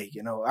way,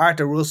 you know,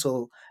 Arthur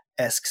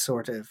Russell-esque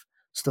sort of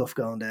stuff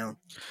going down.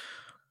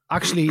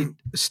 Actually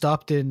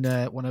stopped in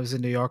when I was in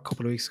New York a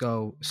couple of weeks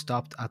ago,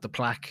 stopped at the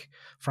plaque,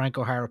 Frank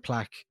O'Hara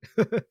plaque.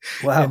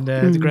 Wow. In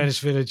the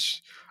Greenwich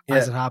Village,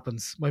 as it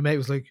happens. My mate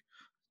was like,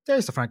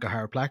 there's the Frank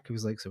O'Hara plaque. He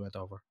was like, so I went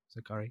over. I was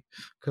like, all right,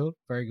 cool,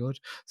 very good.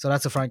 So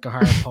that's a Frank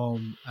O'Hara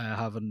poem,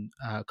 Having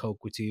a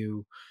Coke With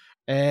You.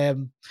 Now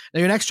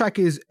your next track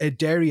is a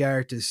Derry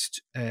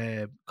artist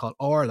called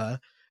Orla.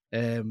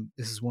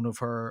 This is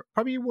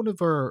probably one of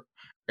her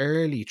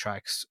early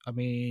tracks. I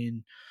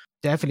mean,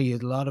 definitely a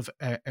lot of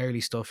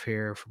early stuff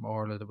here from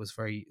Orla that was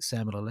very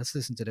seminal. Let's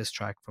listen to this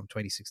track from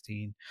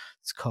 2016.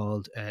 It's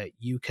called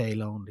UK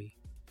Lonely.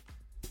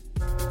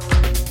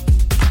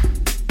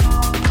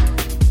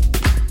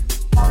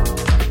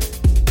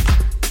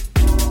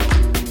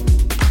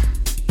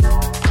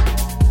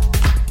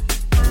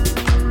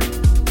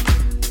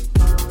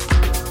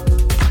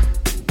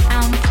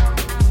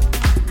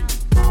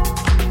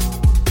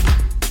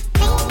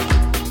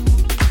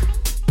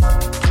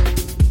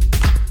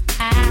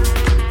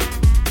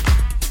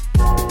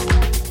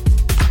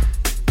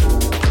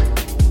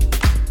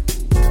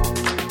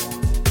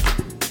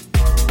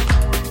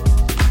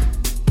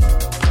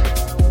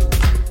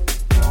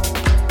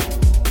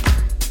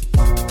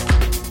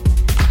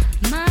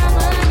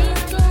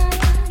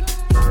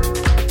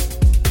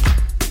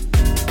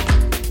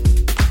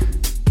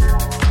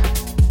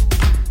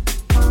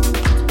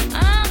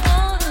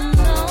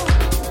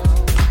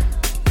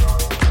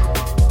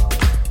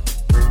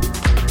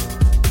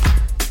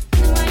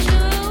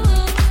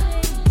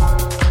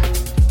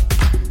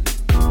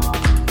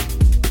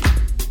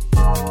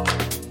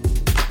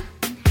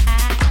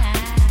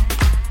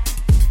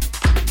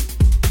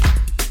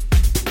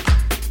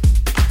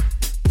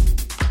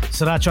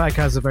 So that track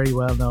has a very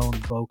well-known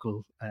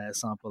vocal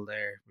sample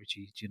there.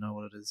 Richie, do you know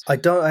what it is? I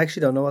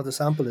actually don't know what the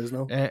sample is.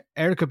 No.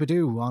 Erykah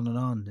Badu, On and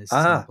On is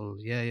the sample.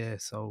 Yeah.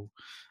 So,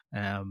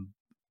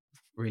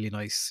 really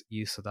nice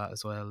use of that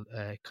as well.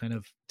 Kind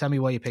of tell me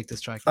why you picked this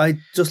track. I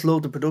just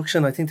love the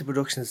production. I think the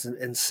production is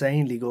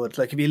insanely good.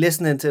 Like if you're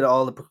listening to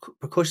all the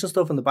percussion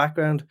stuff in the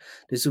background,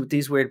 there's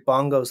these weird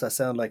bongos that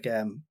sound like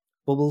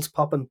bubbles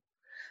popping,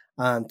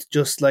 and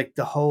just like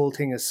the whole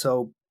thing is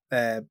so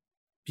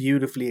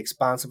beautifully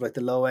expansive. Like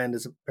the low end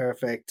is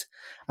perfect,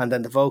 and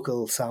then the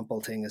vocal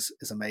sample thing is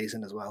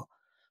amazing as well.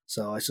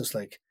 So it's just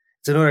like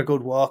it's another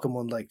good walking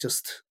one. Like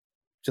just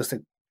a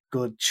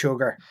good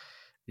sugar.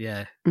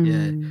 Yeah.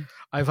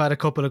 I've had a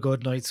couple of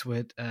good nights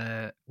with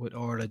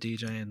Orla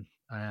DJing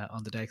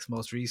on the decks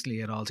most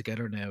recently, and all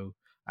together now.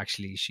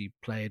 Actually, she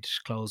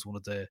closed one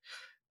of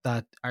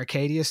that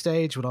Arcadia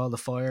stage with all the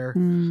fire.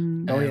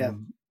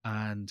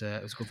 And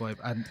it was a good vibe.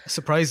 And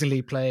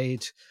surprisingly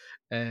played.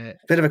 Bit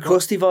of a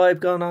crusty vibe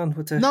going on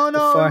with the No, the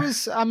fire. it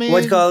was, I mean,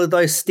 what do you call it?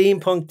 Those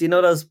steampunk. Do you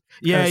know those?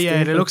 Yeah,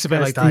 it looks a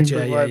bit like that.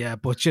 Vibe. Yeah.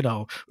 But you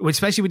know,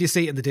 especially when you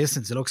see it in the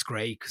distance, it looks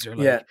great because you're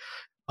like,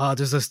 oh,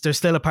 there's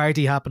still a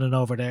party happening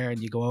over there,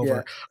 and you go over.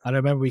 Yeah. And I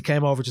remember we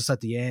came over just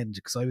at the end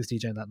because I was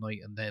DJing that night,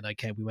 and then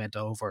we went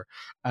over,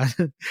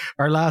 and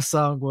our last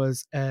song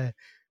was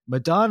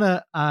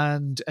Madonna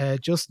and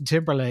Justin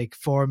Timberlake,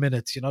 4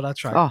 minutes. You know that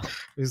track? Oh,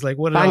 it was like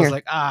one of those,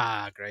 like,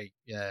 great,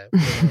 yeah.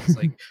 It's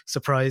like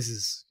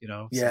surprises, you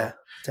know. Yeah,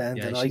 so,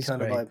 an icon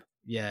vibe.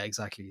 Yeah,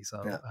 exactly.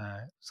 So,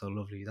 so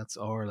lovely. That's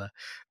Orla.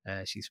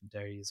 She's from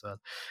Derry as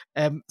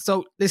well.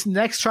 So listen,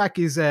 next track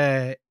is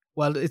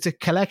it's a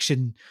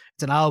collection.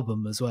 It's an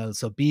album as well.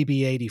 So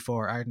BB84,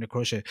 Art and the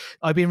Crusher.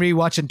 I've been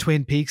rewatching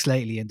Twin Peaks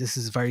lately, and this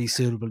is very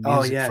suitable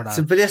music for that.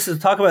 So, but this is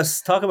talk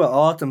about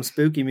autumn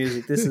spooky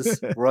music. This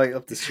is right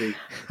up the street.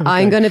 Okay.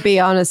 I'm going to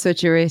be honest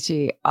with you,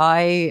 Richie.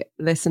 I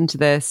listened to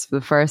this for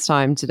the first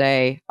time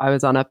today. I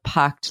was on a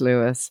packed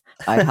Lewis.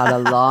 I'd had a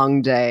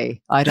long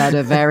day. I'd had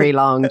a very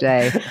long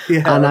day,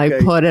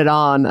 I put it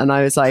on, and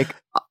I was like,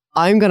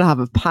 I'm going to have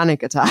a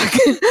panic attack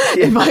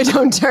if I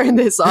don't turn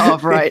this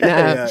off right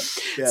now.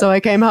 Yeah. So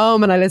I came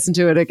home and I listened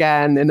to it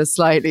again in a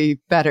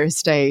slightly better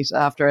state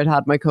after I'd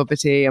had my cup of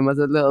tea and was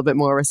a little bit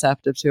more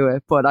receptive to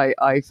it. But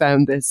I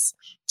found this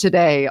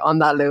today on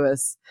that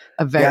Lewis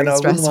a very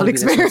stressful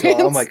experience.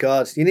 Oh my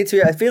God.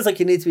 It feels like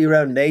you need to be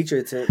around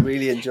nature to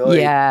really enjoy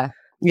it.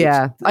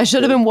 Yeah. I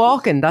should have been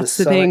walking. That's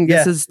the thing.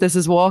 Yeah. This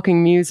is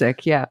walking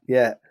music. Yeah.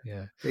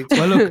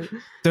 Well, look,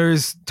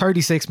 there's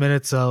 36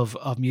 minutes of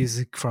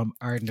music from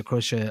Art and the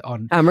Crusher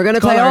on, and we're going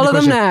to play all of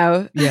them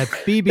now. Yeah,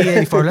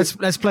 BB84.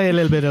 Let's play a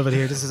little bit of it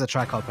here. This is a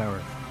track called Power.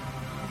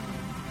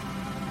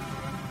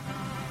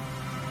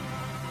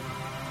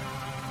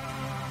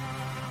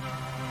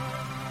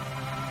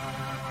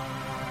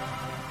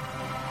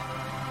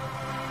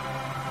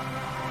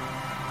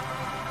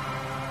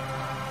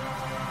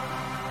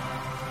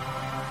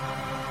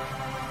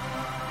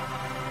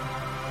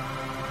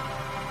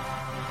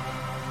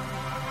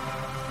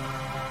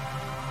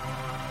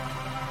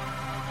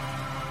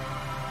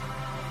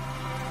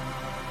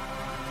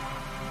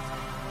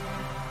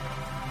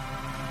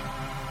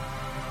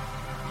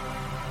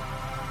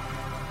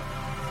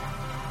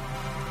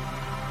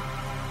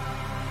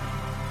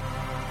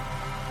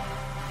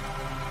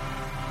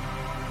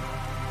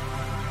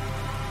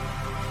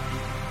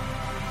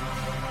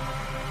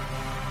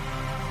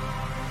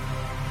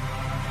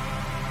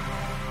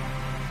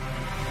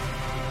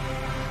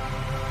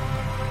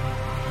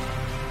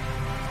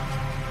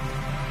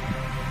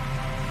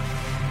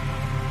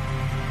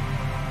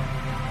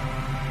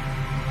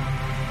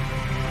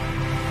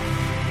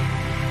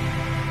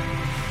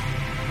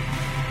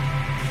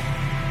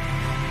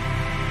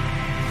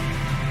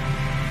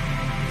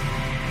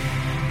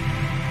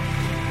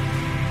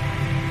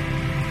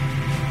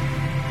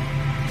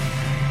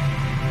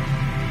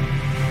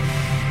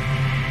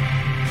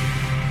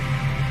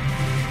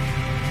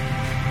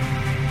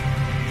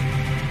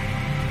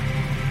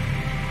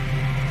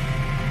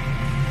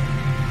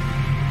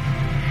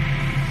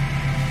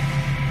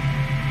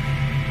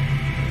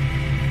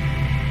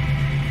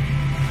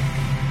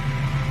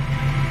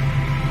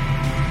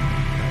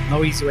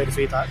 no easy way to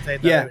fade that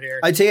out here.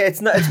 I'd say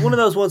it's not. It's one of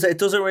those ones that it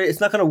doesn't really. It's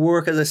not going to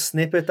work as a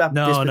snippet. This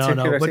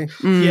particular But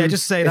thing. yeah,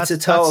 just say it's a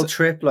total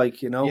trip.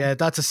 Like, you know. Yeah,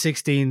 that's a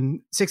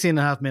 16 and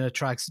a half minute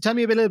track. So tell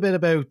me a little bit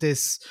about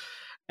this.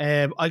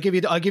 I'll give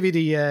you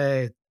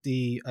the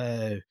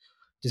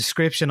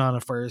description on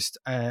it first.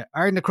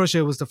 Ard na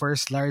Crusha was the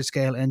first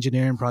large-scale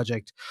engineering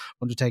project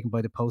undertaken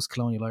by the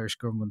post-colonial Irish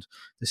government.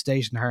 The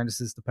station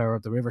harnesses the power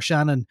of the River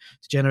Shannon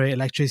to generate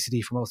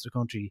electricity for most of the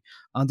country.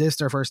 On this,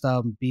 their first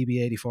album,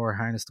 BB-84,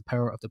 harnessed the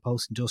power of the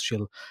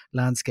post-industrial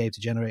landscape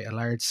to generate a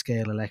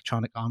large-scale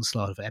electronic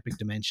onslaught of epic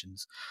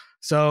dimensions.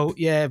 So,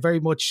 yeah,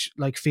 very much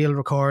like field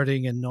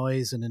recording and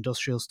noise and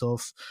industrial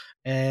stuff.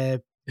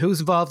 Who's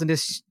involved in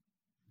this?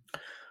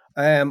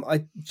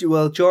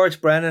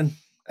 George Brennan,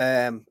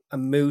 and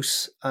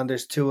Moose, and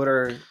there's two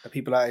other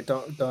people I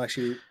don't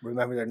actually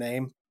remember their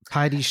name.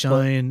 Paddy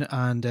Shine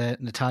and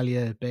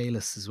Natalia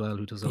Bayliss as well,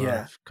 who does a lot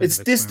of it's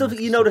this stuff.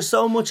 You know, there's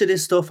so much of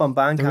this stuff on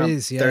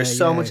Bandcamp. There's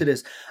so much of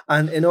this,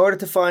 and in order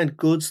to find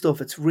good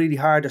stuff, it's really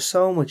hard. There's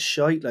so much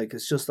shite. Like,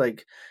 it's just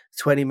like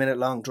 20-minute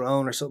long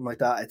drone or something like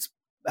that. It's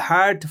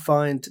hard to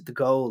find the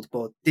gold,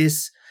 but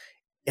this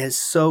is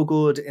so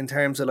good in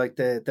terms of like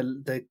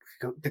the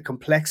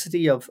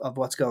complexity of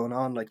what's going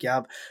on. Like, you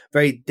have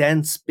very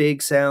dense,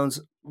 big sounds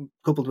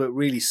coupled with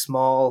really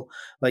small.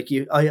 Like,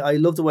 I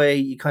love the way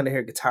you kind of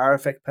hear guitar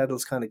effect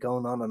pedals kind of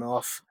going on and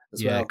off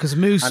as well. Yeah, because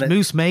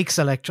Moose makes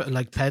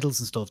like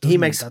pedals and stuff. He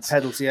makes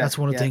pedals. Yeah, that's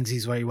one of the things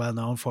he's very well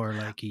known for.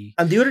 Like,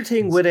 and the other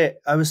thing with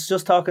it, I was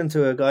just talking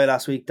to a guy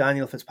last week,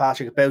 Daniel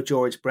Fitzpatrick, about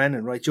George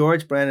Brennan. Right,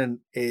 George Brennan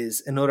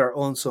is another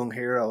unsung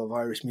hero of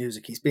Irish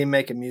music. He's been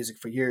making music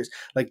for years.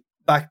 Like,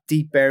 back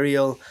Deep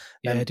Burial,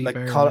 and Deep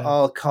Burial,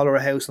 all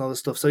Cholera House and all this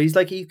stuff. So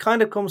he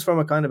kind of comes from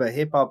a kind of a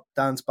hip hop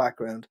dance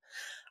background,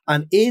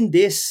 and in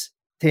this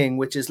thing,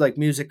 which is like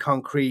music,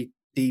 concrete,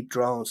 deep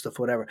drone stuff,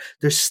 whatever,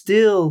 there's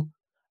still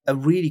a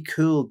really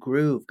cool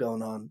groove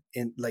going on.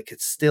 In like,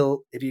 it's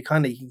still, if you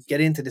can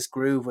get into this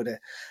groove with it,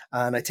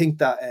 and I think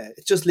that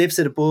it just lifts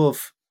it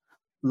above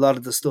a lot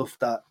of the stuff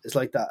that is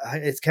like that.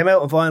 It came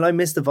out on vinyl. I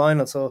missed the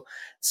vinyl, so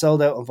it's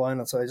sold out on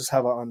vinyl, so I just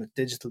have it on a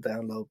digital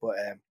download. But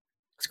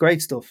it's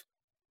great stuff.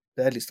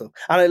 Deadly stuff.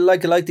 And I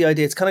like the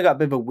idea. It's kind of got a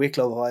bit of a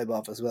Wicklow vibe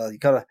off as well. You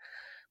gotta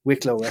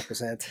Wicklow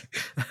represent.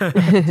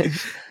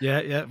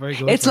 yeah, very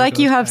good. It's like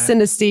you have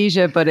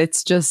synesthesia, but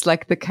it's just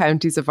like the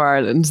counties of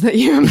Ireland that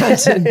you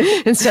imagine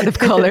instead of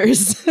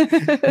colours.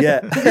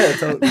 Yeah,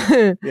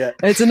 totally. Yeah.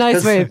 It's a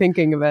nice way of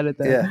thinking about it,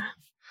 though.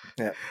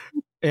 Yeah.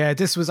 Yeah,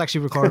 this was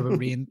actually recorded with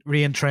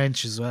Rian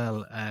Trench as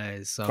well.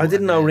 So I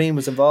didn't know Rian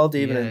was involved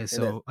even.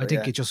 Yeah, I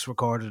think he just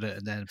recorded it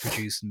and then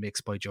produced and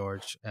mixed by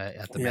George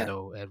at the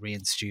Meadow at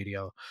Rian's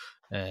studio,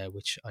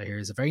 which I hear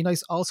is a very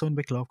nice, also in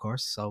Wicklow, of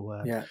course. So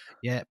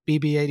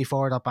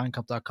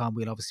bb84.bandcamp.com.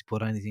 We'll obviously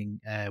put anything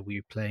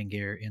we're playing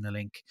here in a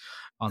link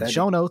on the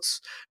show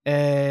notes.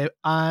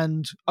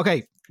 And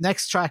okay,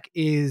 next track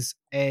is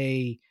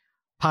a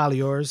pal of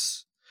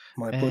yours,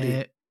 my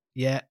buddy.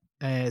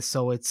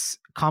 So it's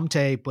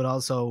Comte, but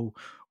also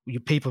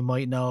people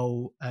might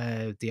know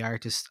the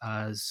artist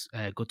as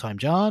Good Time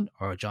John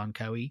or John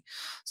Cowie.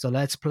 So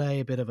let's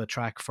play a bit of a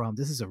track from,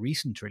 this is a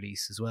recent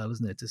release as well,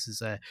 isn't it? This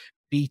is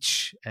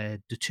Beach,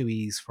 the two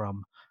E's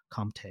from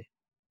Comte.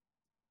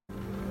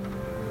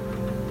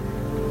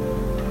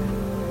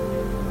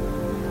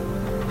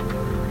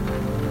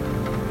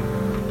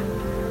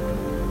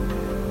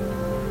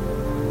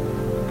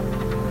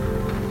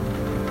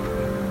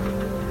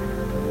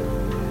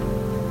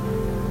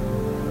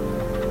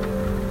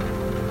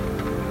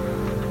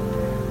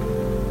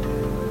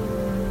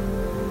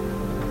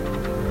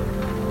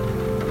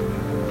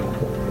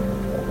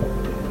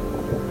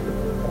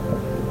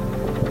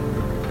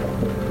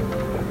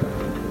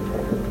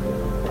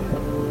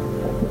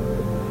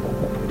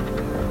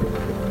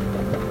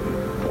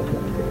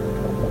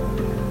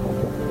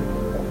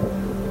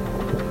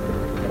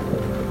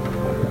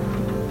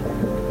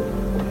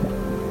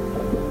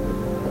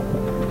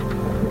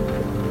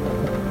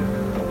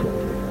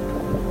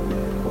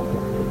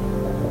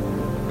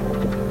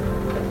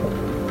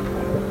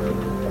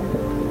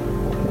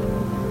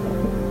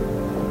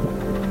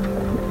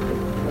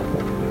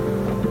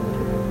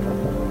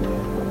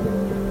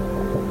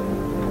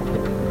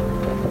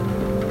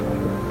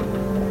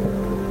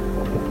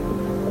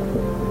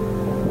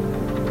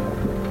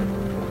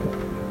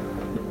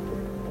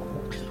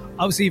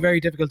 Obviously, very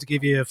difficult to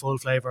give you a full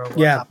flavour of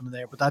what's happening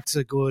there, but that's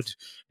a good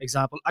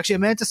example. Actually, I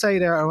meant to say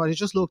there, I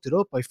just looked it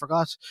up. I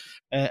forgot.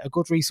 A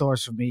good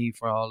resource for me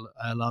for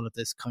a lot of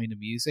this kind of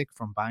music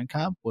from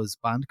Bandcamp was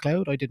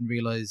BandCloud. I didn't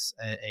realise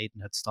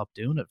Aidan had stopped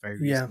doing it very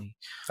recently.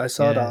 I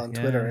saw that on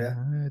Twitter.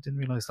 I didn't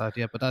realise that.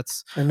 Yeah, but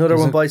that's another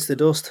one bites the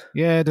dust.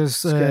 Yeah,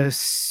 there's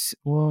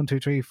 1, 2,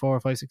 3, 4,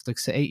 5, 6, like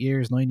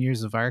 9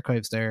 years of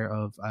archives there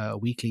of a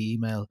weekly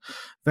email.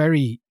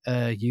 Very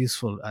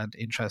useful and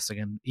interesting,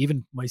 and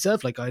even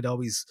myself, like, I'd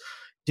always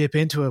dip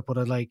into it, but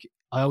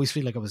I always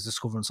feel like I was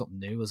discovering something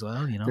new as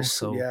well, you know.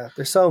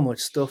 There's so much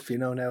stuff, you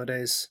know,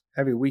 nowadays.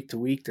 Every week to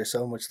week, there's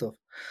so much stuff.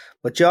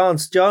 But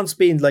John's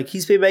been like,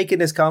 he's been making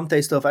this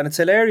Comte stuff, and it's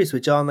hilarious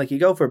with John. Like, you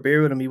go for a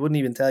beer with him, he wouldn't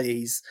even tell you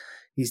he's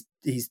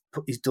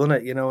done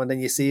it, you know. And then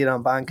you see it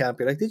on Bandcamp,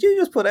 you're like, did you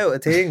just put out a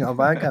thing on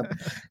Bandcamp?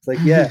 It's like,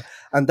 yeah.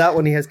 And that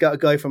one, he has got a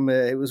guy from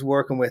it was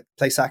working with,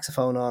 play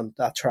saxophone on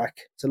that track.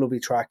 It's a lovely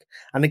track.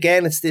 And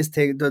again, it's this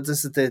thing.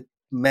 This is the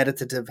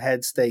meditative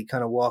head state,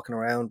 kind of walking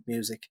around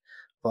music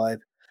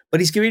vibe. But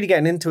he's really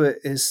getting into it,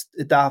 is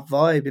that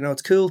vibe. You know,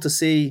 it's cool to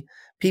see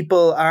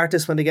people,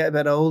 artists, when they get a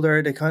bit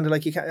older, they kind of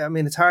like,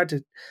 it's hard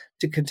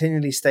to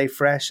continually stay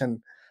fresh,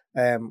 and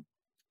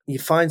you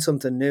find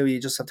something new.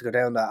 You just have to go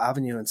down that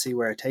avenue and see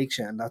where it takes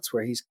you. And that's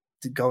where he's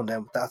going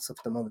down with that stuff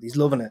at the moment. He's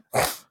loving it.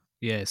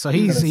 Yeah. So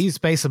he's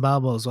based in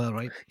Malmo as well,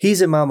 right?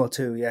 He's in Malmo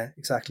too. Yeah,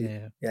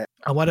 exactly. Yeah.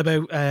 And what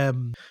about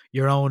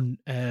your own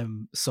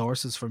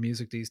sources for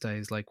music these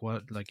days? Like,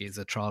 is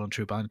it trawling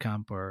through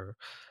Bandcamp, or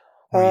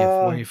where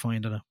are you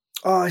finding it?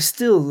 Oh, I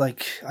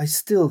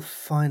still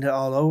find it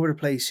all over the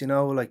place, you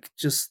know, like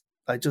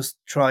I just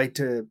try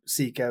to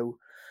seek out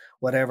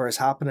whatever is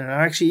happening. And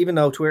actually, even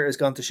though Twitter's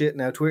gone to shit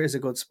now, Twitter's a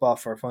good spot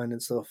for finding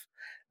stuff.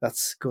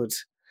 That's a good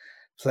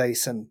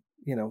place. And,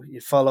 you know, you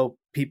follow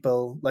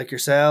people like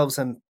yourselves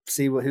and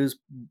see who's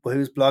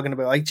blogging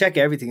about. I check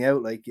everything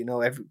out, like, you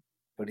know, everybody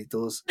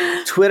does.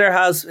 Twitter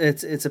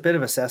it's a bit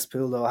of a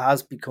cesspool, though. It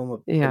has become a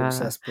bit of a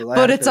cesspool.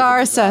 But it's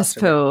our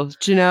cesspool,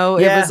 do you know?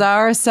 Yeah. It was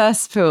our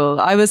cesspool.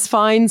 I was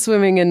fine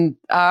swimming in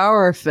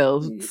our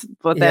filth,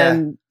 but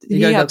then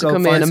he had to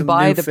come in and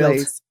buy the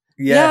place.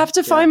 Yeah, I have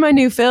to find my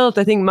new filth.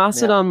 I think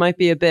Mastodon might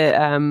be a bit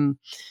a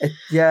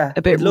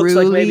bit it looks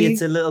ruly. Like maybe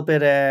it's a little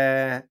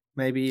bit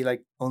maybe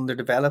like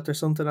underdeveloped or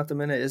something at the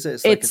minute, is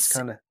it?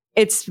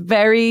 It's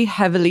very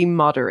heavily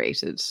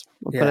moderated.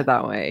 I'll put it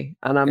that way.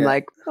 And I'm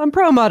like, I'm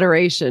pro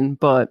moderation,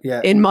 but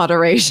in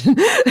moderation.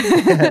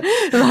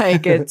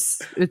 Like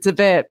it's a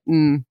bit,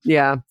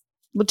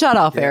 We'll chat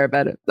off air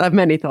about it. I have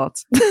many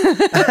thoughts.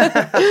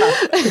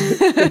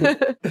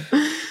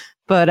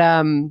 But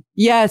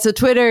so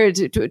Twitter's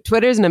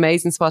an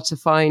amazing spot to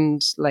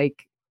find,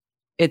 like,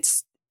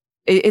 it's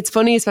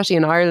funny, especially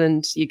in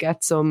Ireland, you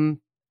get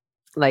some,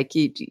 like,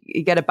 you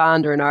get a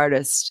band or an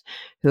artist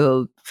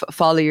who'll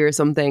follow you or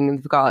something, and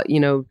they've got,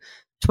 you know,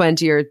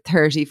 20 or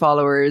 30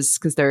 followers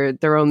because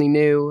they're only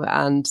new,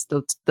 and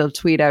they'll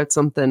tweet out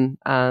something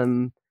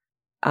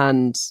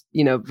and,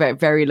 you know, very,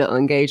 very little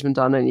engagement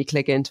on it, and you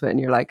click into it and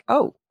you're like,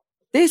 oh,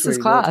 this is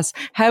class.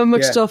 Good. How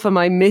much stuff am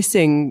I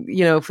missing,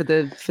 you know, for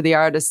the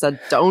artists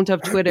that don't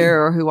have Twitter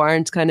or who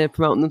aren't kind of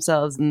promoting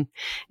themselves in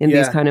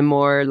these kind of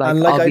more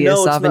like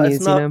obvious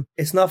avenues, you know?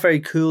 It's not very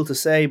cool to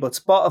say, but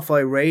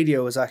Spotify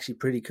radio is actually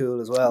pretty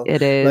cool as well.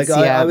 It is. Like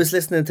I was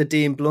listening to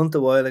Dean Blunt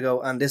a while ago,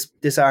 and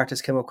this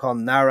artist came up called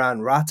Naran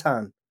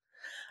Ratan.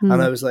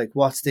 And I was like,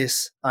 what's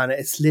this? And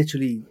it's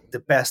literally the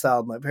best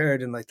album I've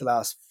heard in like the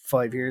last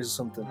 5 years or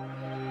something.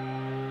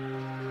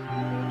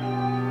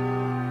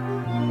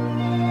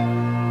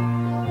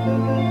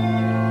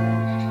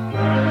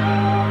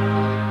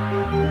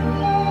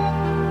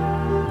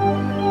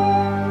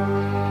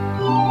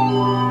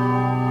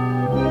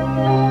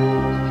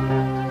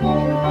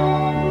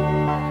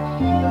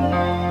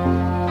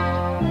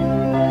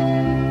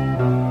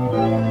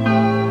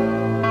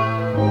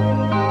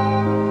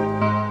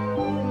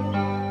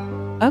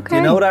 Okay. Do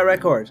you know that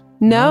record?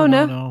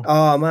 No.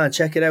 Oh man,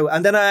 check it out.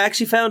 And then I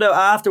actually found out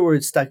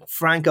afterwards that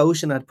Frank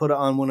Ocean had put it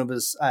on one of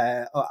his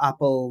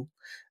Apple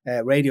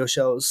radio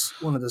shows,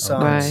 one of the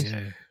songs.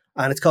 Right.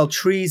 And it's called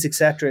Trees,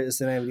 Etc. is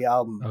the name of the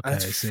album. Okay,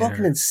 and it's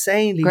fucking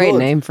insanely great good.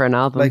 name for an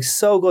album. Like,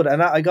 so good.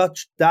 And I got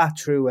that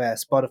through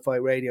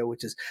Spotify radio,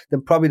 which is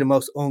probably the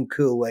most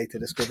uncool way to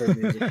discover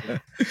music.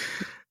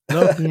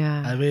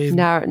 I mean,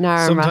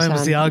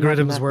 sometimes the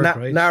algorithms work,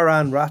 right?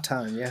 Naran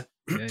Ratan, yeah.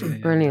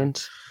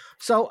 Brilliant.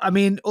 So, I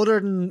mean, other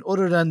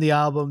than the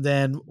album,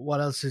 then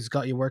what else has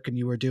got you working?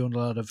 You were doing a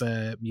lot of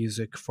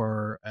music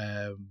for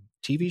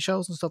TV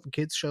shows and stuff, and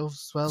kids shows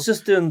as well.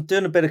 Just doing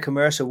a bit of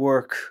commercial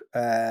work.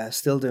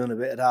 Still doing a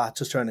bit of that.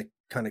 Just trying to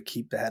kind of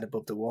keep the head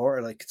above the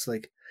water. Like, it's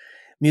like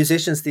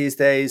musicians these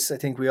days, I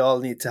think we all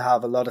need to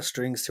have a lot of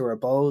strings to our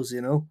bows,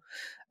 you know.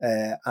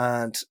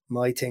 And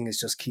my thing is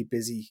just keep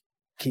busy,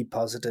 keep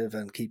positive,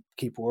 and keep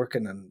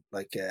working, and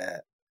like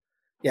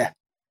yeah.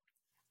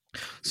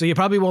 So you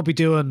probably won't be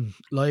doing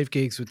live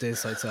gigs with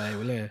this, I'd say,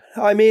 will you?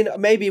 I mean,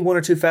 maybe 1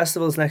 or 2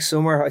 festivals next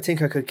summer. I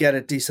think I could get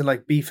it decent,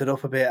 like beef it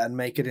up a bit and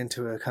make it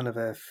into a kind of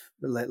a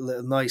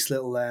nice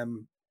little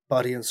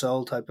body and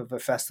soul type of a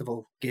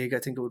festival gig. I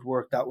think it would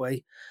work that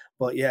way.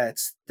 But yeah,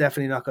 it's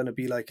definitely not going to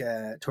be like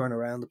a turn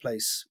around the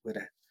place with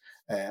it.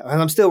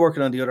 And I'm still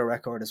working on the other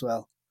record as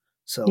well.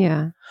 So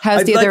yeah,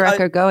 how's the other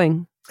record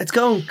going? It's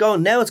going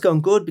now. It's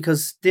going good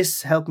because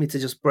this helped me to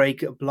just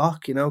break a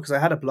block, you know, because I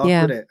had a block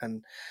with it,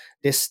 and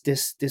this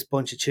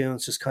bunch of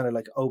tunes just kind of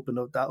like opened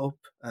that up.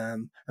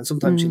 And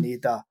sometimes you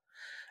need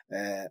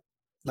that.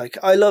 Like,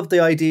 I love the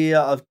idea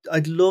of,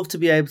 I'd love to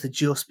be able to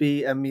just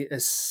be a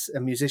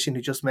musician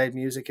who just made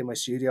music in my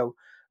studio,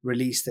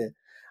 released it,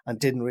 and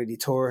didn't really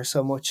tour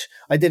so much.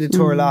 I did a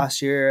tour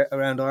last year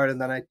around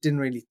Ireland, and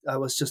I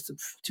was just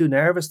too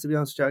nervous, to be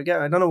honest with you.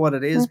 I don't know what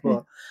it is,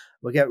 but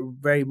we get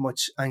very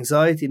much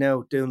anxiety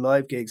now doing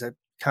live gigs. I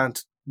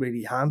can't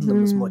really handle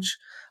them as much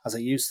as I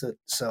used to.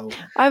 So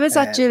I was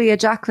at Julia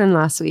Jacqueline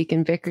last week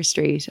in Vicar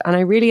Street, and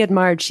I really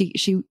admired,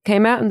 she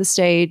came out on the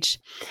stage,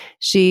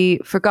 she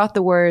forgot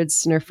the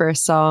words in her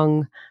first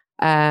song,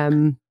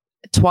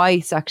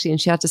 twice actually, and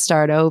she had to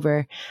start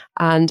over.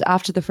 And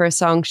after the first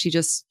song, she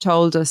just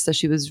told us that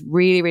she was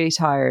really, really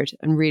tired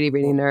and really,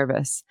 really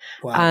nervous.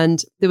 Wow.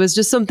 And there was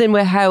just something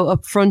with how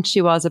upfront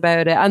she was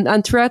about it.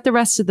 And throughout the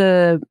rest of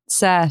the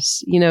set,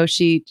 you know,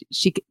 she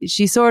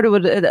sort of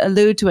would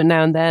allude to it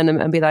now and then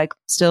and be like,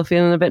 still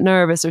feeling a bit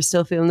nervous or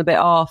still feeling a bit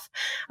off.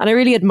 And I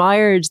really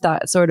admired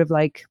that sort of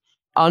like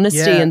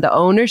honesty and the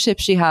ownership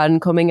she had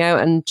and coming out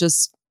and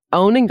just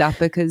owning that,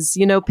 because,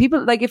 you know,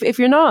 people like if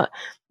you're not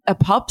a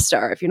pop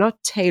star, if you're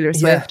not Taylor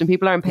Swift and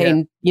people aren't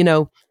paying, you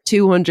know,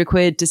 200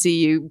 quid to see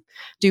you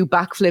do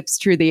backflips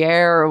through the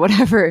air or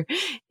whatever,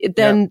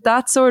 then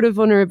that sort of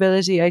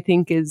vulnerability, I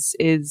think, is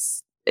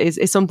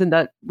something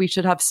that we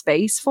should have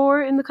space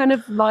for in the kind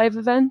of live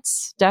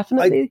events.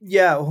 Definitely.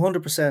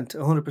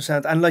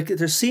 100%. And like,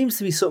 there seems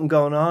to be something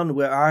going on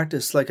with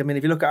artists. Like, I mean,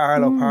 if you look at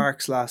Arlo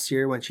Parks last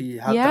year when she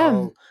had the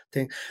whole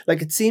thing,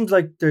 like, it seems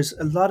like there's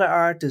a lot of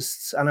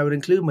artists, and I would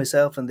include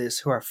myself in this,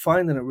 who are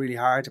finding it really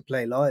hard to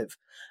play live.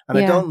 And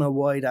I don't know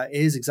why that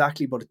is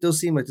exactly, but it does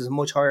seem like there's a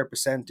much higher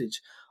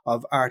percentage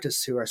of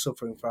artists who are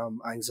suffering from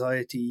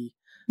anxiety.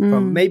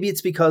 From maybe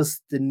it's because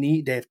they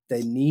need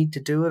to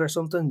do it or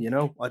something, you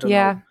know. I don't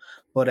know,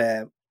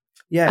 but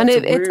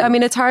and I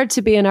mean, it's hard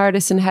to be an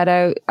artist and head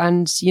out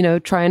and, you know,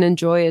 try and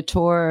enjoy a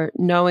tour,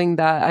 knowing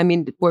that, I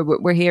mean,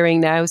 we're hearing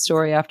now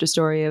story after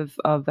story of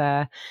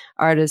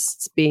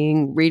artists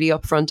being really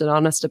upfront and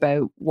honest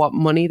about what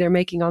money they're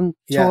making on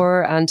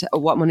tour and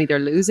what money they're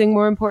losing,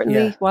 more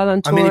importantly, while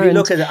on tour. I mean, if you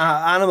look at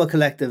Animal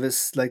Collective,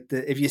 is like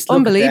if you look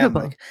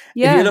unbelievable. At them, like,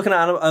 if you're looking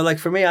at Animal, like,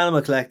 for me,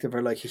 Animal Collective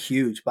are like a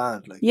huge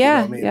band, like, you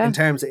know what I mean, in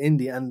terms of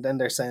indie, and then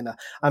they're saying that,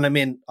 and I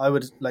mean, I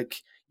would like,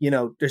 you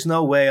know, there's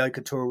no way I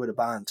could tour with a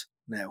band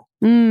now,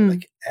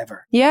 like,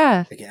 ever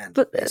again,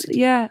 but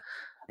basically.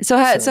 So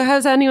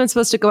how's anyone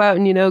supposed to go out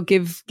and, you know,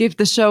 give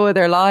the show of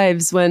their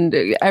lives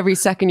when every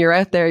second you're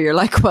out there you're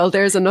like, well,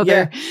 there's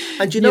another,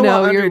 and you know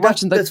what, Andrew, you're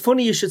watching that's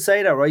funny you should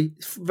say that, right?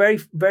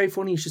 Very, very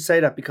funny you should say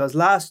that, because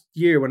last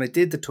year when I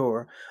did the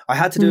tour, I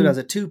had to do it as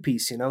a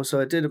 2-piece, you know, so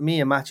I did it, me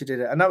and Matthew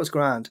did it, and that was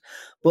grand.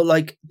 But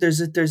like,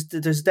 there's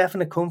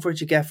definite comfort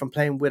you get from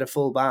playing with a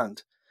full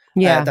band.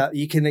 That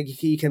you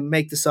can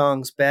make the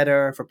songs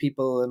better for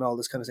people and all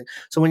this kind of thing.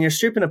 So when you're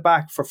stripping it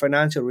back for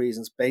financial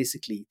reasons,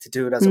 basically, to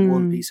do it as a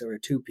 1-piece or a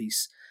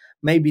 2-piece,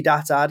 maybe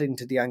that's adding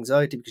to the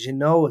anxiety, because you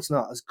know it's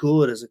not as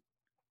good as it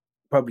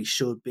probably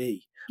should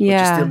be. But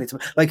you still need to,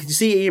 like, you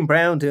see Ian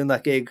Brown doing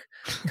that gig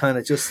kind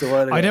of just a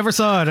while ago. I never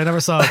saw it,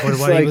 but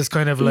when he was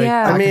kind of like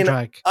I mean,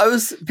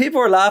 people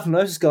were laughing.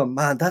 I was just going,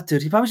 man, that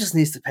dude, he probably just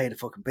needs to pay the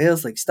fucking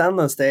bills, like, stand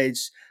on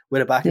stage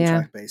with a backing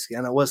track, basically.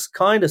 And it was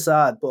kind of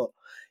sad, but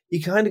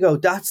you kind of go,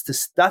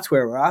 that's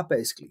where we're at,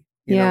 basically.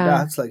 You know,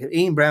 that's like, if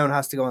Ian Brown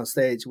has to go on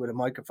stage with a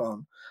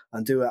microphone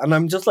and do it. And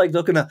I'm just like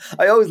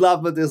I always laugh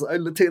about this.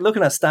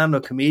 Looking at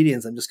stand-up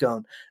comedians, I'm just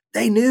going,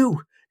 they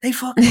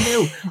fucking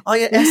knew. Oh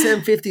yeah,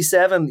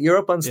 SM57, you're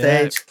up on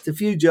stage, it's a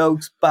few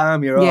jokes,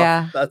 bam, you're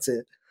off. That's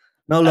it.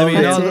 No, I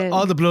mean,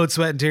 all the blood,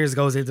 sweat and tears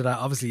goes into that,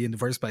 obviously, in the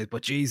first place.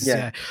 But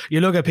Jesus, you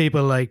look at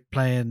people like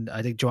playing,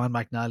 I think Joanne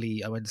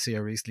McNally, I went to see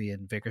her recently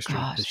in Vicar Street,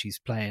 because she's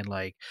playing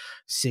like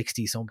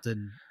 60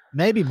 something,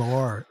 maybe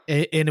more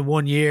in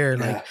 1 year,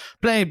 like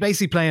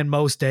basically playing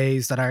most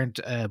days that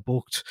aren't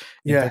booked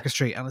in Vicar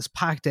Street, and it's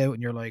packed out,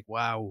 and you're like,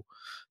 wow,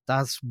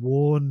 that's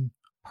one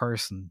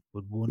person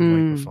with one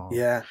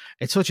microphone.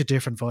 It's such a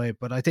different vibe.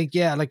 But I think,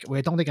 like,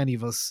 I don't think any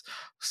of us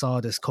saw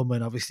this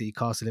coming. Obviously,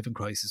 cost of living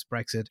crisis,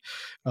 Brexit,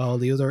 all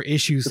the other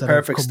issues, the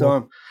perfect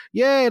storm.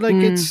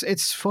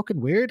 It's fucking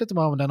weird at the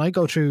moment. And I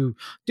go through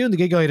doing the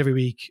gig guide every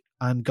week,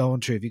 and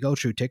if you go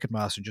through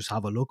Ticketmaster and just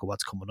have a look at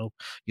what's coming up,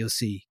 you'll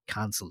see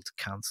cancelled.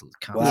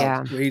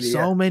 Wow, really?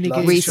 So many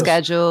gigs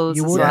rescheduled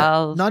as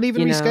well. Not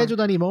even rescheduled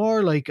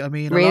anymore. Like, I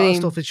mean, a lot of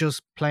stuff is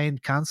just plain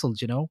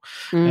cancelled, you know.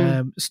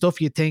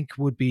 Stuff you think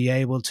would be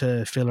able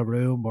to fill a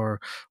room or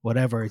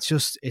whatever.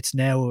 It's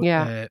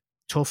now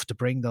tough to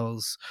bring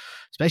those,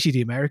 especially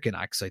the American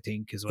acts, I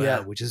think, as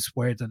well, which is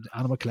where the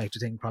Animal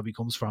Collective thing probably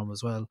comes from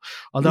as well.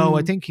 Although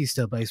I think he's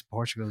still based in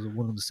Portugal.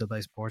 One of them is still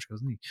based in Portugal,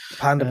 isn't he?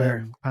 Panda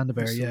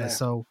Bear, yeah.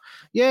 So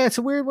it's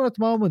a weird one at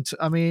the moment.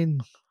 I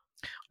mean,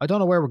 I don't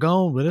know where we're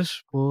going with it,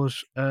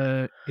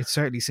 but it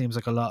certainly seems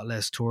like a lot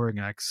less touring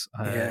acts,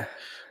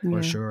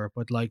 for sure.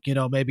 But, like, you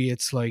know, maybe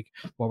it's like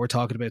what we're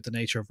talking about, the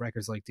nature of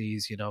records like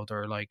these, you know,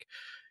 they're like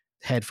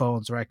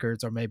headphones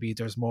records, or maybe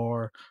there's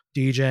more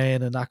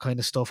DJing and that kind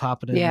of stuff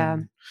happening.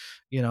 And,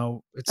 you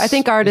know, I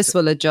think artists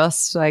will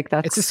adjust. Like,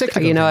 that's, it's a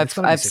cyclical, you know,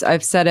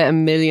 I've said it a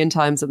million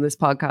times on this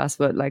podcast,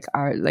 but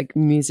like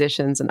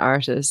musicians and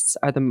artists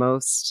are the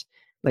most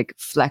like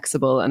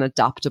flexible and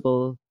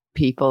adaptable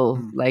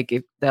people. Like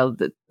if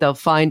they'll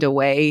find a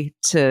way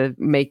to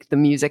make the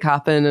music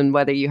happen, and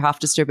whether you have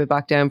to strip it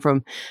back down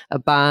from a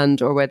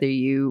band or whether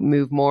you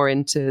move more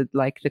into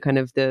like the kind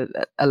of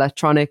the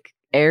electronic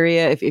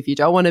area, if you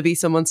don't want to be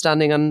someone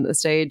standing on a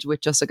stage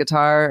with just a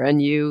guitar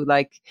and you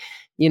like,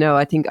 you know,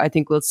 I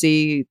think we'll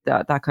see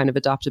that kind of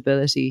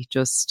adaptability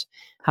just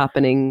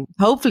happening,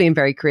 hopefully in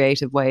very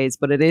creative ways.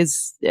 But I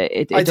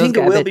think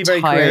it will be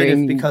very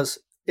creative because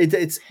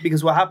it's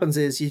because what happens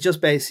is you just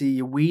basically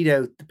you weed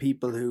out the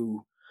people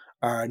who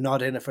are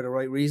not in it for the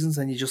right reasons,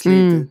 and you just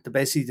leave the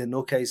basically the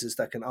nutcases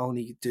that can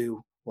only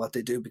do what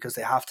they do because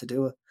they have to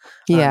do it.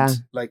 Yeah, and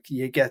like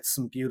you get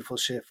some beautiful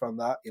shit from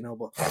that, you know.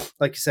 But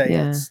like you say,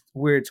 it's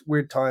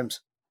weird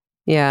times.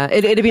 Yeah,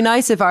 it'd be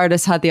nice if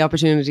artists had the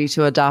opportunity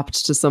to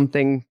adapt to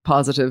something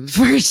positive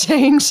for a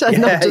change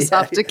and not just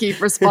have to keep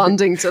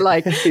responding to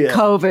like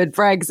COVID,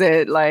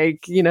 Brexit,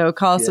 like, you know,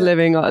 cost of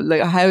living,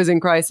 like a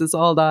housing crisis,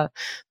 all that.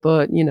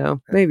 But, you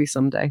know, maybe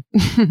someday.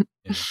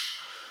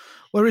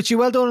 Well, Richie,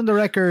 well done on the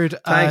record.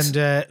 Thanks.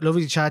 And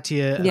lovely to chat to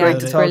you.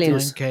 Great to talk to you.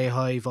 9K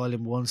High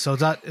Volume 1. So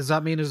does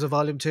that mean there's a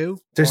Volume 2?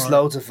 There's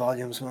loads of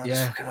volumes, man.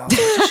 Yeah.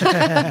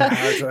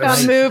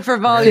 Can't move for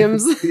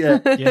volumes. Yeah.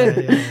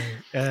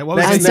 What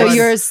was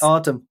yours?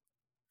 Autumn.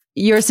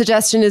 Your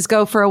suggestion is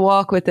go for a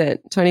walk with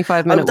it,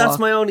 25-minute walk. That's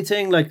my only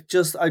thing. Like,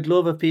 I'd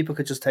love if people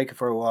could just take it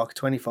for a walk,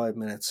 25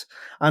 minutes.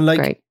 And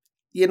like,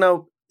 you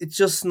know, it's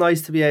just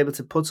nice to be able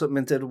to put something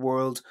into the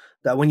world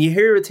that when you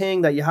hear a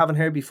thing that you haven't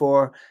heard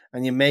before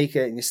and you make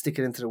it and you stick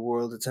it into the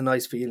world, it's a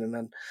nice feeling.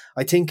 And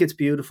I think it's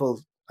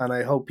beautiful, and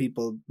I hope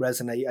people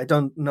resonate. I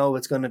don't know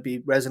it's going to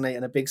resonate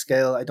on a big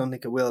scale. I don't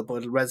think it will, but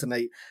it'll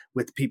resonate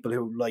with people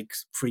who like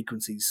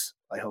frequencies,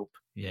 I hope.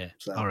 Yeah.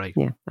 So, all right.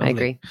 Yeah, I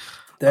agree.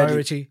 All right,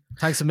 Richie.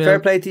 Thanks a million. Fair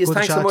play to you.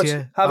 Thanks so much.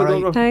 Have a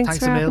good one.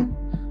 Thanks a million.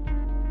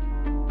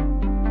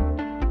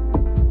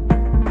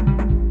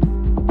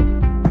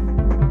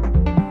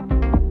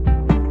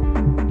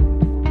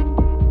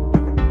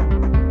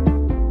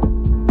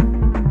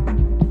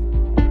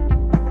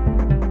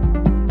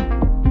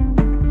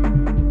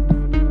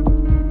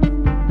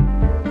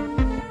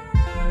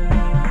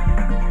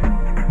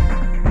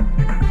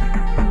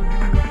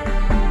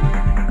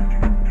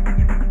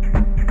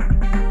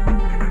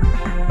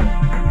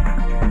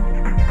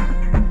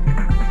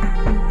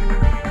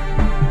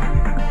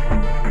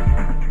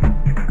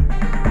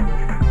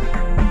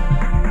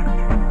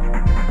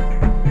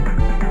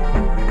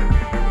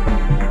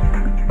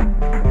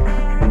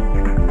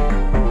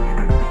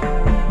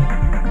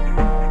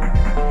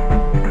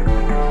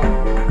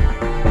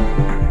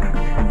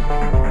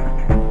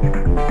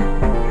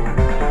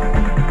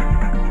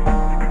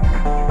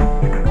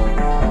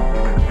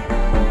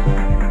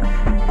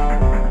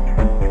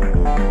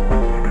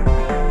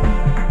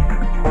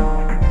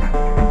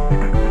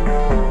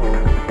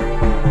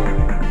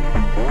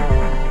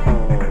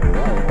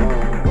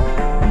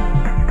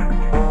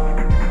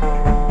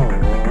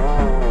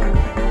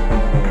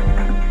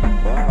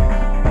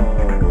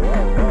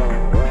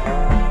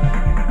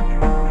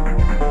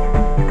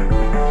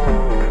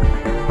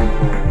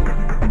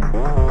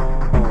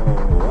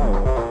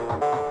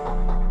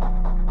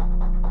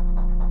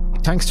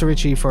 Thanks to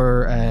Richie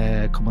for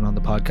coming on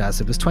the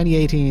podcast. It was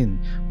 2018,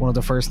 one of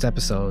the first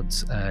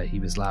episodes he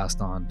was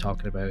last on,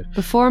 talking about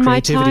before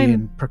creativity my time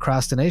and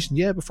procrastination.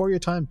 Yeah, before your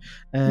time.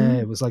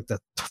 It was like the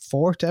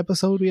fourth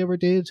episode we ever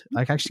did.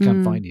 I actually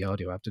can't find the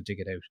audio. I have to dig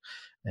it out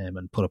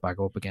and put it back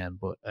up again,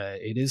 but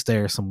it is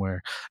there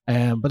somewhere.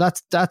 But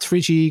that's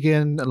Richie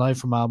Egan, live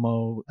from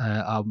Malmo.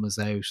 Album is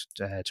out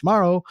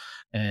tomorrow,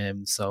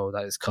 so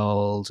that is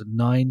called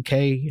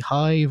 9K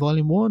High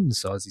Volume 1.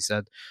 So as he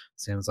said,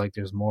 sounds like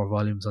there's more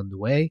volumes on the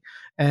way.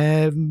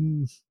 That's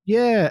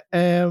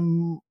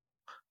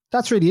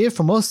really it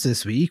from us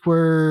this week.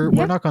 We're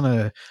not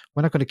gonna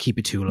keep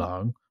it too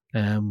long.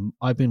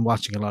 I've been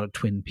watching a lot of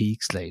Twin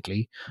Peaks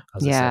lately,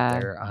 as I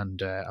said there,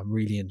 and I'm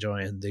really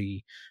enjoying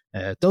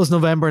those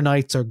November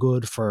nights are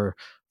good for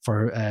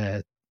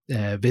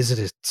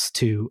visits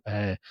to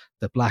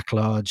the Black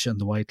Lodge and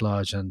the White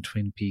Lodge and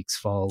Twin Peaks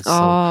Falls.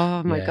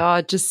 Oh my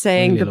God, just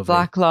saying really the lovely.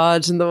 Black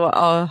Lodge and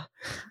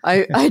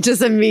I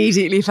just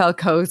immediately felt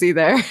cozy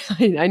there.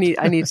 I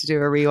need to do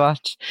a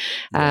rewatch.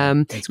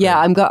 I'm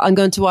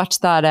going to watch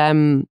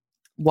that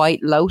White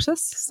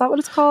Lotus. Is that what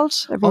it's called?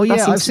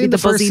 I've seen the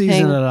first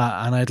season of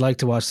that, and I'd like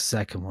to watch the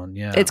second one.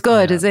 Yeah, it's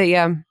good. Is it?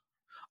 Yeah,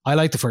 I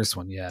like the first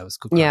one. Yeah, it was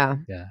good. Yeah,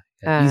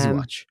 easy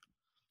watch.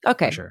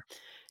 Okay, for sure.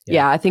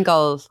 Yeah, I think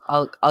I'll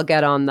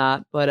get on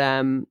that, but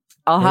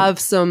I'll have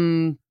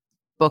some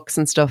books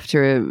and stuff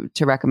to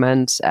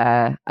recommend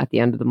at the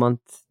end of the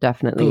month,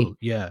 definitely. Cool,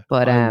 yeah,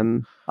 but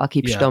I'll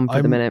keep stum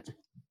for the minute.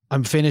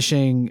 I'm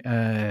finishing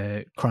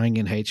Crying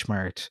in H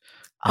Mart.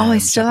 I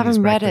still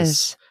haven't read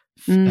it.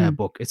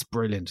 Book. It's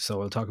brilliant. So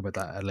we'll talk about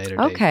that at a later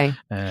date. Okay.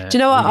 Do you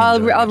know what?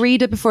 I'll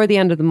read it before the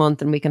end of the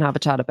month, and we can have a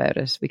chat about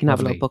it. We can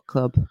have a little book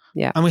club.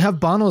 Yeah. And we have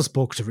Bono's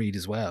book to read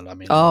as well. I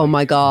mean,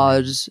 my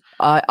God,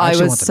 I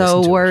was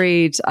so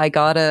worried. I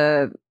got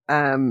a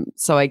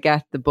So I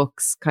get the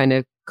books kind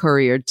of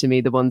couriered to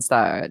me, the ones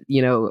that,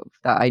 you know,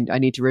 that I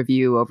need to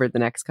review over the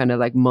next kind of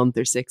like month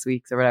or 6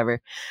 weeks or whatever.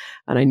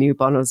 And I knew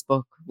Bono's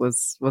book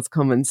was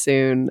coming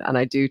soon. And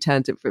I do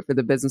tend to, for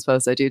the business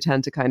post, I do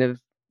tend to kind of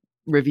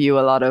review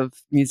a lot of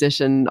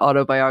musician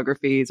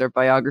autobiographies or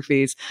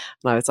biographies.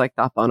 And I was like,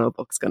 that Bono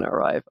book's going to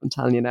arrive. I'm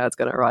telling you now, it's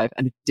going to arrive.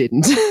 And it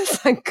didn't.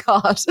 Thank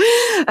God.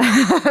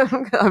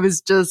 I was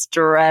just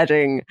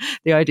dreading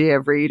the idea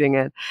of reading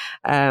it.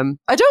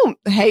 I don't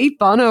hate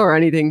Bono or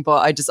anything,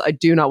 but I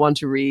do not want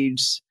to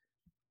read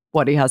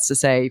what he has to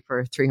say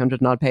for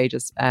 300 and odd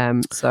pages.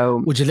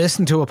 So would you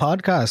listen to a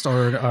podcast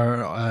or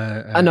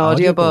an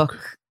audiobook?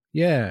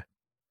 Yeah.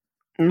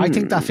 I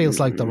think that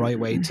feels like the right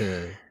way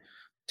to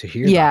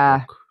hear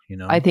that book, you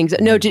know? I think so.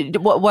 No,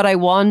 what I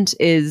want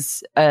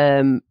is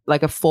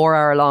like a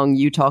 4-hour long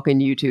you talking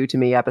you two to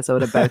me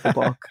episode about the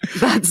book.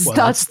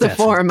 That's the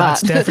format.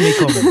 That's definitely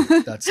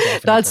coming.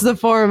 That's the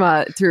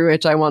format through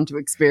which I want to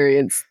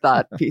experience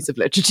that piece of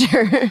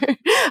literature.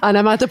 And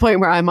I'm at the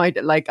point where I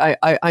might like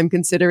I'm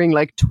considering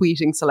like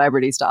tweeting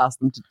celebrities to ask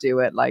them to do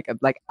it, like at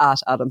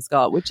Adam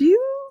Scott, would you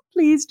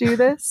please do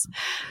this?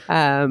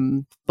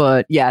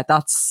 But yeah,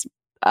 that's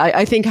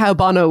I think how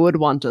Bono would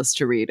want us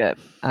to read it.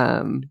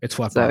 It's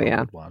what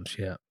Bono would want,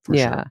 yeah.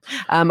 Sure.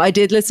 I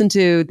did listen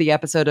to the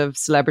episode of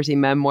Celebrity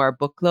Memoir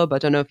Book Club. I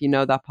don't know if you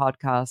know that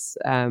podcast.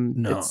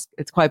 No.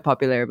 It's quite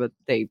popular, but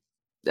they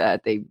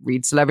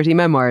read celebrity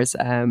memoirs.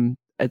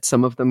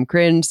 Some of them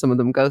cringe, some of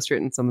them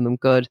ghostwritten, some of them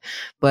good.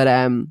 But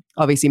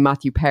obviously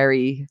Matthew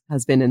Perry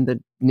has been in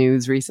the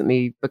news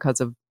recently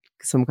because of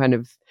some kind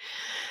of,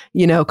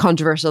 you know,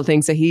 controversial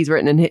things that he's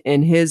written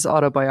in his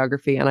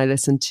autobiography. And I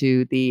listened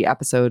to the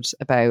episode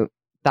about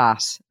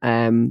that,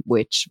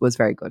 which was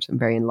very good and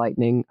very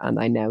enlightening. And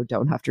I now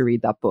don't have to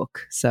read that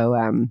book.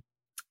 So,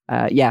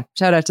 yeah,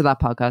 shout out to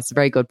that podcast. It's a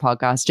very good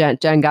podcast.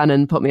 Jen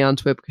Gannon put me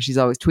onto it because she's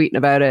always tweeting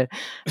about it.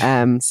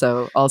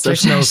 So also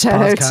shout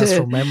out to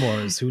for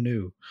memoirs. Who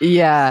knew?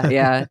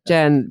 Yeah.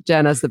 Jen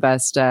has the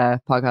best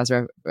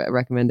podcast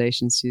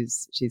recommendations.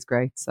 She's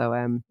great.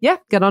 So yeah,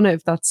 get on it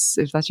if that's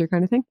your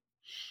kind of thing.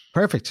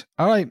 Perfect.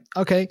 All right.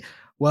 Okay.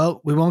 Well,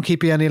 we won't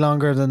keep you any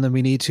longer than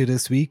we need to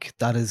this week.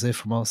 That is it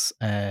from us.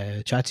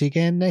 Chat to you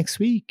again next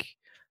week.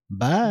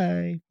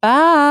 Bye.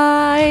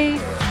 Bye.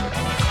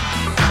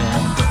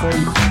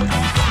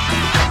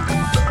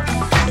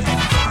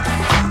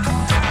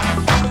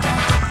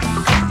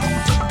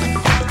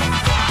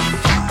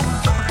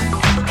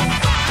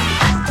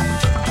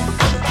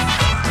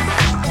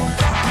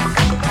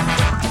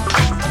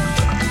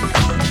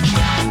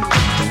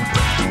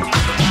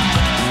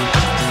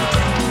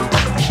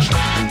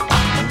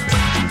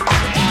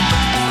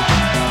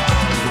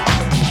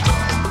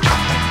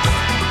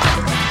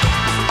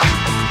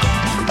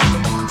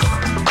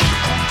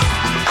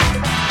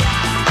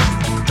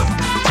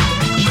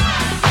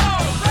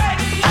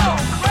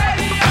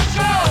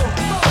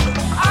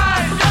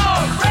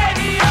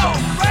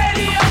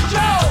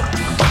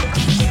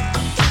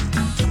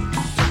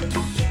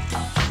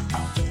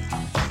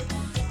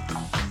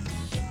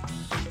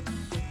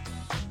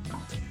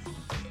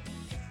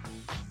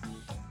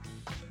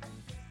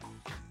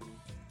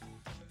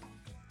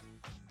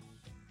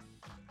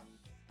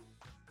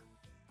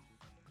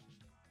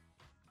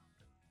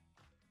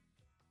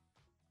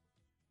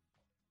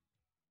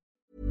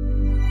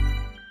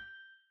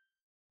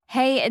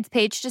 Hey, it's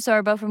Paige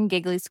DeSorbo from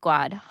Giggly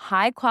Squad.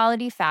 High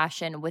quality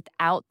fashion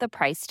without the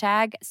price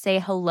tag. Say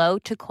hello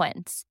to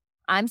Quince.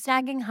 I'm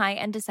snagging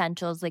high-end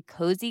essentials like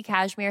cozy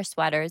cashmere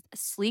sweaters,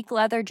 sleek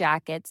leather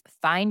jackets,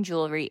 fine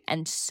jewelry,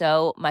 and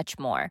so much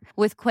more.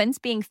 With Quince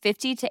being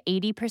 50 to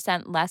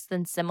 80% less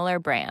than similar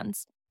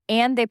brands.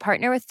 And they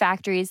partner with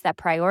factories that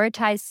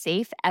prioritize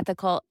safe,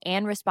 ethical,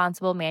 and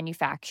responsible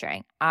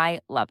manufacturing. I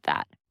love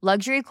that.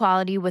 Luxury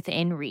quality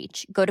within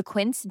reach. Go to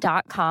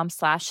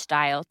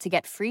quince.com/style to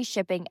get free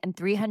shipping and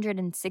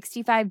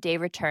 365-day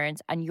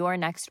returns on your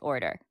next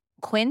order.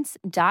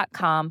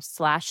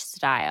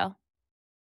 Quince.com/style.